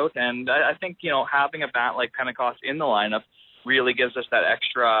cheer about, and I think having a bat like Pentecost in the lineup really gives us that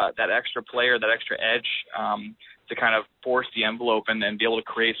extra player, that extra edge to kind of force the envelope and be able to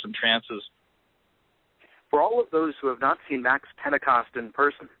create some chances. For all of those who have not seen Max Pentecost in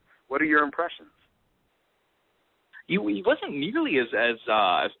person, what are your impressions? He wasn't nearly as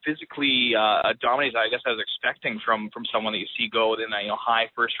physically dominated, I guess, I was expecting from someone that you see go within a high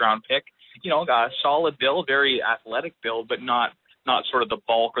first-round pick. Got a solid build, very athletic build, but not sort of the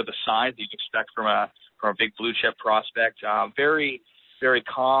bulk or the size that you'd expect from a big blue-chip prospect. Very, very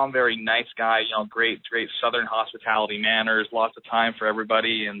calm, very nice guy, great Southern hospitality manners, lots of time for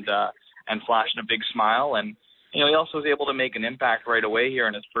everybody, and flashing a big smile. And he also was able to make an impact right away here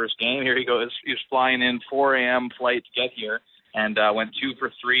in his first game. Here he goes. He was flying in 4 a.m. flight to get here and went 2 for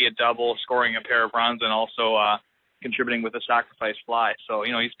 3, a double, scoring a pair of runs, and also contributing with a sacrifice fly. So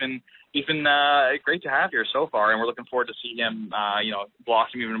he's been great to have here so far, and we're looking forward to see him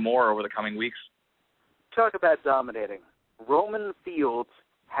blossom even more over the coming weeks. Talk about dominating. Roemon Fields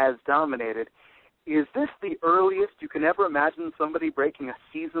has dominated. Is this the earliest you can ever imagine somebody breaking a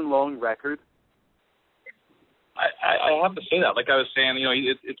season-long record? I have to say that. Like I was saying,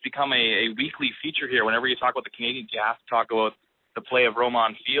 it's become a weekly feature here. Whenever you talk about the Canadians, you have to talk about the play of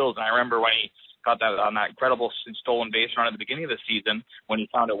Roemon Fields. And I remember when he got that on that incredible stolen base run at the beginning of the season, when he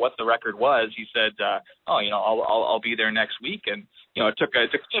found out what the record was, he said, I'll be there next week. And it took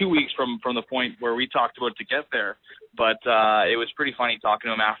 2 weeks from the point where we talked about to get there. But it was pretty funny talking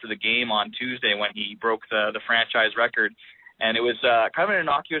to him after the game on Tuesday when he broke the franchise record. And it was kind of an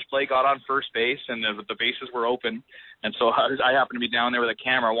innocuous play, got on first base, and the bases were open. And so I happened to be down there with a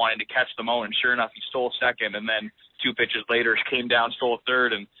camera wanting to catch the moment, and sure enough, he stole second. And then 2 pitches later, came down, stole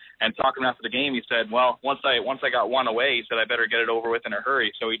third. And talking after the game, he said, well, once I got one away, he said I better get it over with in a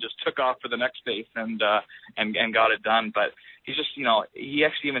hurry. So he just took off for the next base and got it done. But he's just, he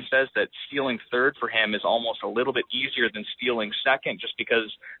actually even says that stealing third for him is almost a little bit easier than stealing second, just because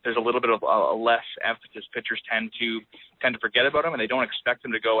there's a little bit of a less emphasis. Pitchers tend to forget about him, and they don't expect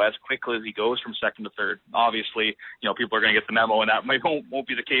him to go as quickly as he goes from second to third. Obviously, people are going to get the memo, and that won't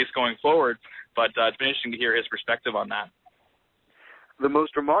be the case going forward. But it's been interesting to hear his perspective on that. The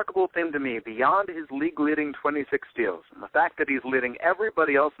most remarkable thing to me, beyond his league-leading 26 steals, and the fact that he's leading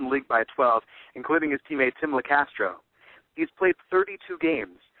everybody else in the league by 12, including his teammate Tim LeCastro, he's played 32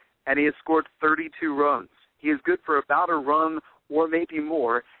 games, and he has scored 32 runs. He is good for about a run or maybe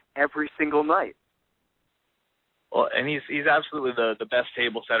more every single night. Well, and he's absolutely the best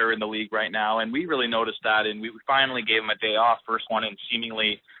table setter in the league right now, and we really noticed that, and we finally gave him a day off, first one in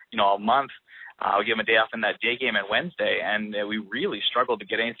seemingly a month. We gave him a day off in that day game on Wednesday, and we really struggled to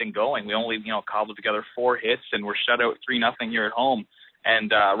get anything going. We only cobbled together 4 hits, and we're shut out 3-0 here at home. And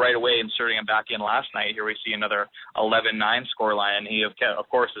right away, inserting him back in last night, here we see another 11-9 scoreline, and he, of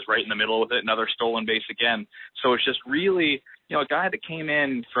course, is right in the middle with it, another stolen base again. So it's just really, a guy that came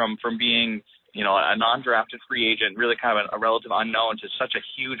in from being, a non-drafted free agent, really kind of a relative unknown to such a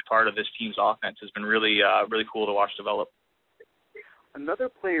huge part of this team's offense has been really cool to watch develop. Another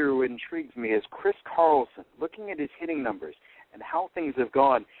player who intrigues me is Chris Carlson. Looking at his hitting numbers and how things have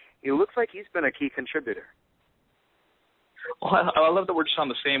gone, it looks like he's been a key contributor. Well, I love that we're just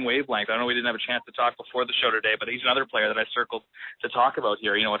on the same wavelength. I know we didn't have a chance to talk before the show today, but he's another player that I circled to talk about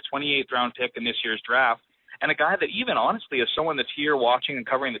here. A 28th round pick in this year's draft, and a guy that even honestly is someone that's here watching and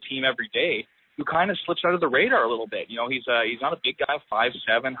covering the team every day, who kind of slips out of the radar a little bit. He's not a big guy,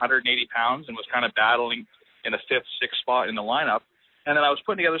 5'7", 180 pounds, and was kind of battling in the 5th, 6th spot in the lineup. And then I was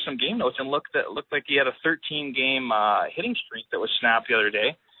putting together some game notes and looked like he had a 13-game hitting streak that was snapped the other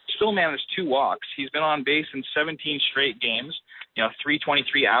day. Still managed 2 walks. He's been on base in 17 straight games,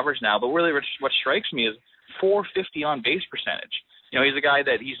 323 average now. But really what strikes me is 450 on base percentage. He's a guy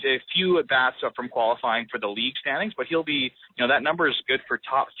that he's a few at-bats up from qualifying for the league standings, but he'll be, that number is good for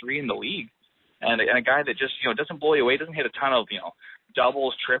top 3 in the league. And a guy that just, doesn't blow you away, doesn't hit a ton of,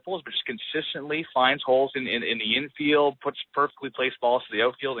 doubles, triples, but just consistently finds holes in the infield, puts perfectly placed balls to the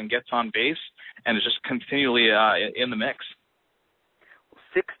outfield and gets on base, and is just continually in the mix.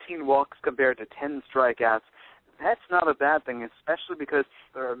 16 walks compared to 10 strikeouts. That's not a bad thing, especially because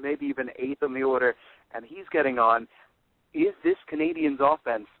there are maybe even 8th on the order, and he's getting on. Is this Canadians'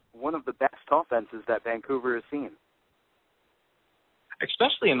 offense one of the best offenses that Vancouver has seen?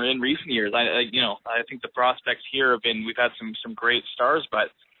 Especially in recent years, I think the prospects here we've had some great stars, but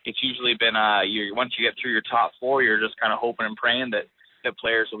it's usually been once you get through your top 4, you're just kind of hoping and praying that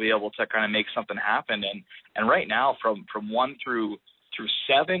players will be able to kind of make something happen. And right now, from 1 through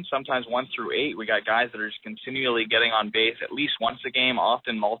 7, sometimes 1 through 8, we got guys that are just continually getting on base at least once a game,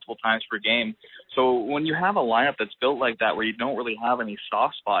 often multiple times per game. So when you have a lineup that's built like that, where you don't really have any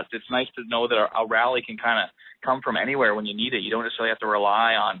soft spots, it's nice to know that a rally can kind of come from anywhere when you need it. You don't necessarily have to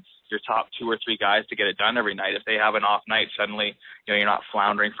rely on your top 2 or 3 guys to get it done every night. If they have an off night, suddenly you're not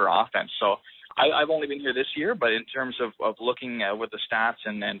floundering for offense. So I've only been here this year, but in terms of looking with the stats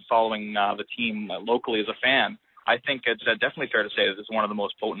and following the team locally as a fan, I think it's definitely fair to say that it's one of the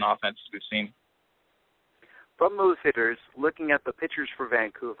most potent offenses we've seen. From those hitters, looking at the pitchers for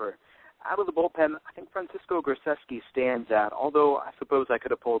Vancouver, out of the bullpen, I think Francisco Grzeski stands out, although I suppose I could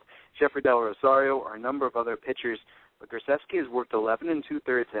have pulled Jeffrey Del Rosario or a number of other pitchers, but Grzeski has worked 11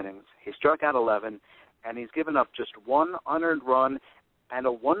 2/3 innings. He struck out 11, and he's given up just 1 unearned run and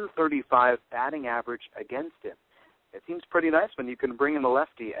a 135 batting average against him. It seems pretty nice when you can bring in a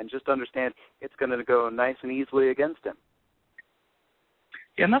lefty and just understand it's going to go nice and easily against him.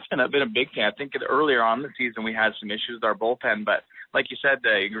 Yeah, and that's been a big thing. I think earlier on in the season we had some issues with our bullpen, but like you said,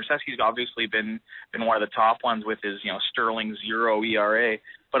 Grzeski's obviously been one of the top ones with his sterling 0 ERA.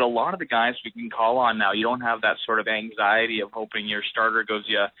 But a lot of the guys we can call on now, you don't have that sort of anxiety of hoping your starter gives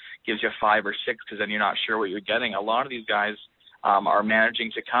you 5 or 6 because then you're not sure what you're getting. A lot of these guys are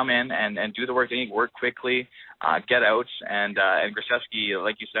managing to come in and do the work they need, work quickly, get outs, and Grzeski,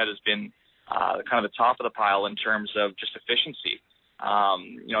 like you said, has been kind of the top of the pile in terms of just efficiency.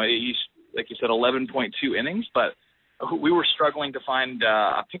 He's, like you said, 11.2 innings, but we were struggling to find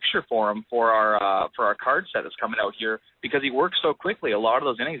a picture for him for our card set that's coming out here because he works so quickly. A lot of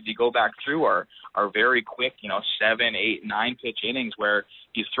those innings you go back through are very quick, 7, 8, 9 pitch innings where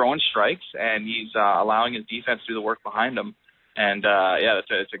he's throwing strikes and he's allowing his defense to do the work behind him. And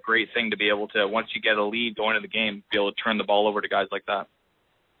it's a great thing to be able to, once you get a lead going into the game, be able to turn the ball over to guys like that.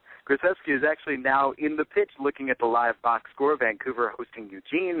 Grzeski is actually now in the pitch looking at the live box score. Vancouver hosting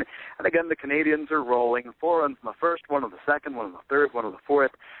Eugene. And again, the Canadians are rolling. 4 runs in the first, 1 in the second, 1 in the third, 1 in the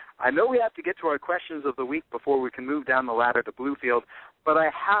fourth. I know we have to get to our questions of the week before we can move down the ladder to Bluefield, but I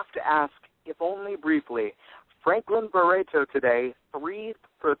have to ask, if only briefly, Franklin Barreto today, 3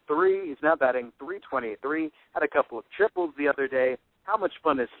 for 3. He's now batting .323. Had a couple of triples the other day. How much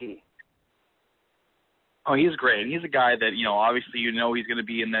fun is he? Oh, he's great. He's a guy that, obviously he's going to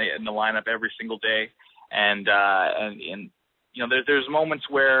be in the lineup every single day. And there's moments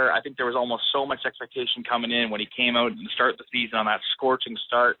where I think there was almost so much expectation coming in when he came out and started the season on that scorching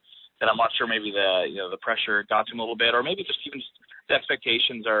start that I'm not sure maybe the pressure got to him a little bit, or maybe just even the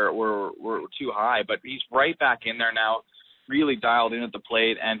expectations were too high. But he's right back in there now, really dialed in at the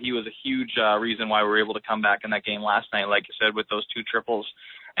plate, and he was a huge reason why we were able to come back in that game last night, like you said, with those 2 triples.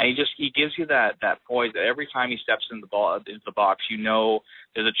 And he gives you that poise that every time he steps into the box,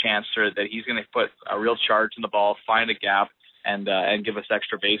 there's a chance that he's going to put a real charge in the ball, find a gap, and give us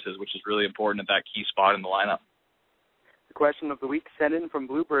extra bases, which is really important at that key spot in the lineup. The question of the week sent in from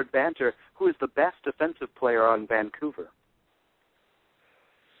Bluebird Banter: who is the best defensive player on Vancouver?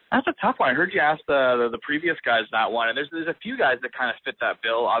 That's a tough one. I heard you ask the previous guys that one, and there's a few guys that kind of fit that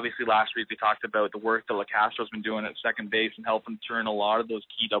bill. Obviously, last week we talked about the work that LaCastro's been doing at second base and helping turn a lot of those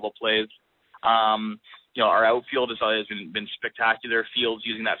key double plays. Our outfield has been spectacular. Fields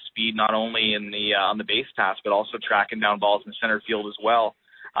using that speed not only in on the base task, but also tracking down balls in center field as well.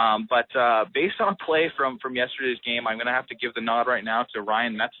 But based on play from yesterday's game, I'm going to have to give the nod right now to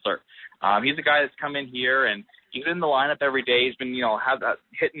Ryan Metzler. He's a guy that's come in here and he's in the lineup every day. He's been, have that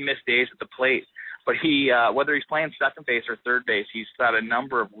hit and miss days at the plate. But he, whether he's playing second base or third base, he's got a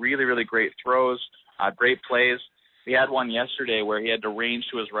number of really, really great throws, great plays. We had one yesterday where he had to range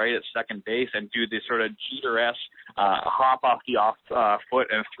to his right at second base and do this sort of Jeter-esque hop off the foot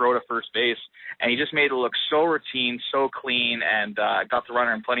and throw to first base. And he just made it look so routine, so clean, and got the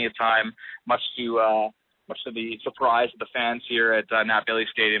runner in plenty of time, much to the surprise of the fans here at Nat Bailey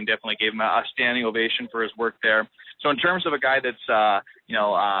Stadium. Definitely gave him a standing ovation for his work there. So in terms of a guy that's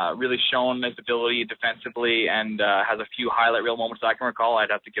really shown his ability defensively and has a few highlight reel moments that I can recall, I'd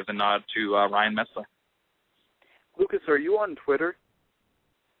have to give the nod to Ryan Metzler. Lucas, are you on Twitter?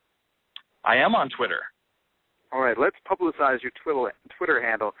 I am on Twitter. All right, let's publicize your Twitter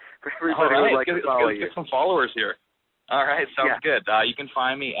handle for everybody who would like to follow you. Get some followers here. All right, sounds good. You can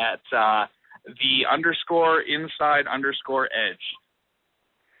find me at _inside_edge. Inside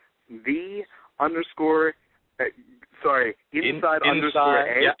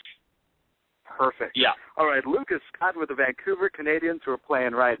 _edge? Yep. Perfect. Yeah. All right, Lucas Scott with the Vancouver Canadians who are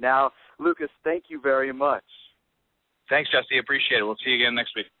playing right now. Lucas, thank you very much. Thanks, Jesse. Appreciate it. We'll see you again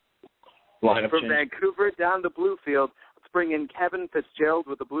next week. From Vancouver down to Bluefield, let's bring in Kevin Fitzgerald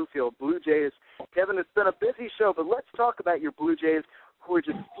with the Bluefield Blue Jays. Kevin, it's been a busy show, but let's talk about your Blue Jays, who are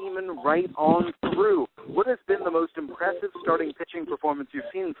just steaming right on through. What has been the most impressive starting pitching performance you've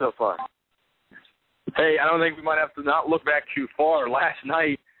seen so far? Hey, I don't think we might have to not look back too far. Last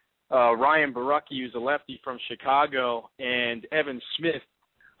night, Ryan Borucki, who's a lefty from Chicago, and Evan Smith,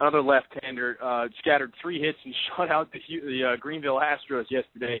 another left-hander, scattered 3 hits and shut out the Greenville Astros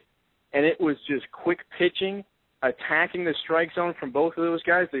yesterday. And it was just quick pitching, attacking the strike zone from both of those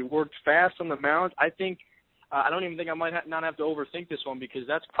guys. They worked fast on the mound. I don't even think I might not have to overthink this one, because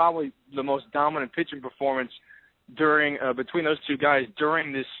that's probably the most dominant pitching performance during between those two guys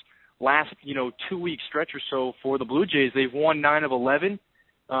during this last 2-week stretch or so for the Blue Jays. They've won 9 of 11.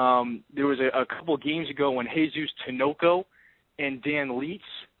 There was a couple of games ago when Jesus Tinoco and Dan Leitz,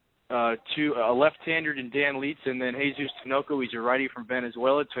 a left-hander in Dan Leitz, and then Jesus Tinoco, he's a righty from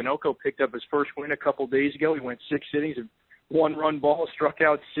Venezuela. Tinoco picked up his first win a couple days ago. He went 6 innings, 1-run ball, struck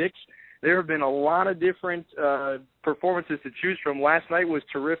out 6. There have been a lot of different performances to choose from. Last night was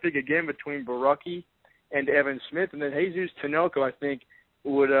terrific, again, between Borucki and Evan Smith. And then Jesus Tinoco, I think,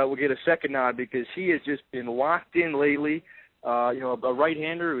 would get a second nod, because he has just been locked in lately. A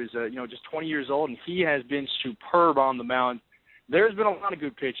right-hander who's just 20 years old, and he has been superb on the mound. There's been a lot of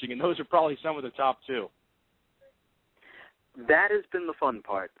good pitching, and those are probably some of the top 2. That has been the fun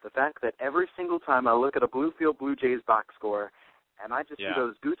part, the fact that every single time I look at a Bluefield Blue Jays box score, and I just see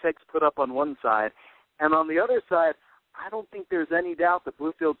those Gutex put up on one side, and on the other side, I don't think there's any doubt that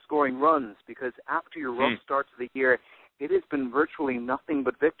Bluefield's scoring runs, because after your rough start to the year, it has been virtually nothing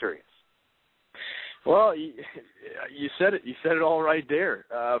but victories. Well, you said it. You said it all right there.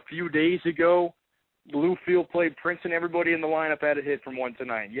 A few days ago, Bluefield played Princeton. Everybody in the lineup had a hit from 1 to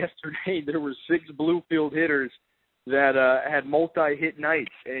 9. Yesterday, there were 6 Bluefield hitters that had multi-hit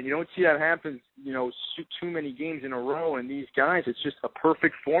nights, and you don't see that happen, too many games in a row. And these guys, it's just a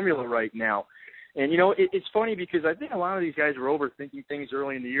perfect formula right now. And it's funny, because I think a lot of these guys were overthinking things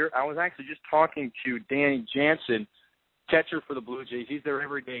early in the year. I was actually just talking to Danny Jansen, catcher for the Blue Jays. He's their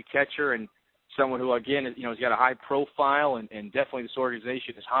everyday catcher, and someone who, again, has got a high profile, and definitely this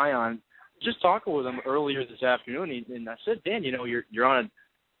organization is high on. Just talking with him earlier this afternoon, and I said, Dan, you're on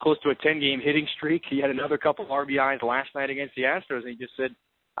close to a 10-game hitting streak. He had another couple of RBIs last night against the Astros, and he just said,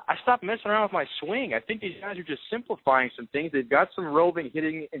 I stopped messing around with my swing. I think these guys are just simplifying some things. They've got some roving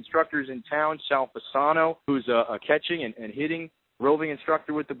hitting instructors in town. Sal Fasano, who's a catching and hitting roving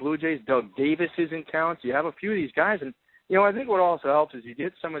instructor with the Blue Jays. Doug Davis is in town. So you have a few of these guys, and I think what also helps is you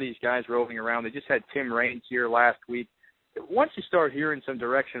get some of these guys roving around. They just had Tim Raines here last week. Once you start hearing some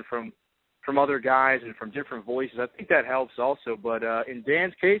direction from other guys and from different voices, I think that helps also. But in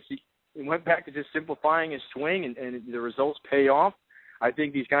Dan's case, he went back to just simplifying his swing, and the results pay off. I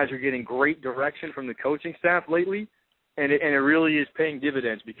think these guys are getting great direction from the coaching staff lately, and it really is paying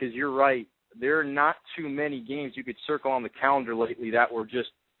dividends, because you're right. There are not too many games you could circle on the calendar lately that were just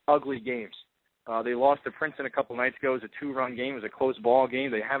ugly games. They lost to Princeton a couple nights ago. It was a 2-run game. It was a close ball game.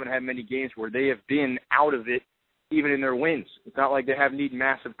 They haven't had many games where they have been out of it, even in their wins. It's not like they have need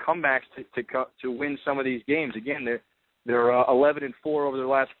massive comebacks to win some of these games. Again, they're 11-4 over their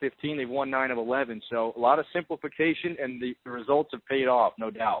last 15. They've won 9 of 11. So a lot of simplification, and the results have paid off,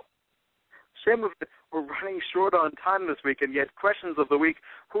 no doubt. Shame we're running short on time this week, and yet questions of the week: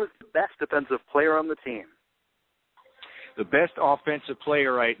 who's the best defensive player on the team? The best offensive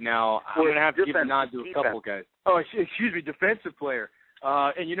player right now, I'm going to have to give the nod to a couple guys. Oh, excuse me, defensive player.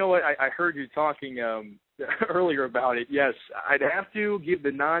 And you know what? I heard you talking earlier about it. Yes, I'd have to give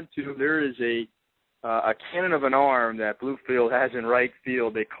the nod to. There is a cannon of an arm that Bluefield has in right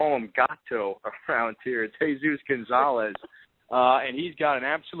field. They call him Gato around here. It's Jesus Gonzalez, and he's got an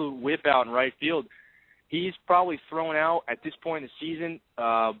absolute whip out in right field. He's probably thrown out at this point in the season.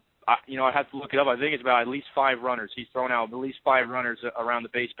 I have to look it up. I think it's about at least 5 runners. He's thrown out at least 5 runners around the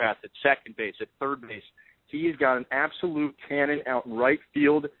base path, at second base, at third base. He's got an absolute cannon out in right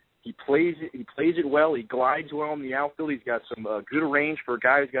field. He plays it well. He glides well in the outfield. He's got some good range for a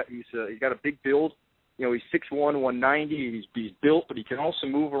guy he's got a big build. He's 6'1", 190. He's built, but he can also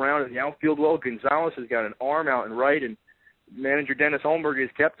move around in the outfield well. Gonzalez has got an arm out in right, and manager Dennis Holmberg has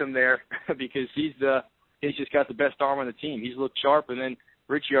kept him there because he's just got the best arm on the team. He's looked sharp. And then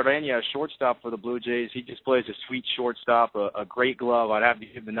Richie Arena, a shortstop for the Blue Jays, he just plays a sweet shortstop, a great glove. I'd have to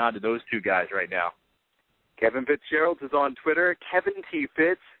give the nod to those two guys right now. Kevin Fitzgerald is on Twitter, Kevin T.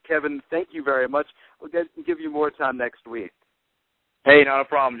 Fitz. Kevin, thank you very much. We'll give you more time next week. Hey, not a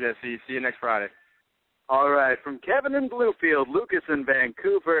problem, Jesse. See you next Friday. All right, from Kevin in Bluefield, Lucas in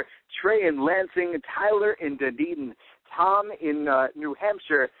Vancouver, Trey in Lansing, Tyler in Dunedin, Tom in New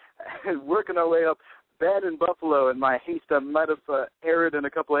Hampshire, working our way up. Ben in Buffalo, and my haste might have erred in a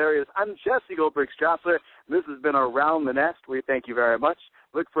couple areas. I'm Jesse Goldberg-Strassler. This has been Around the Nest. We thank you very much.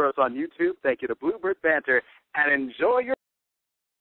 Look for us on YouTube. Thank you to Bluebird Banter, and enjoy your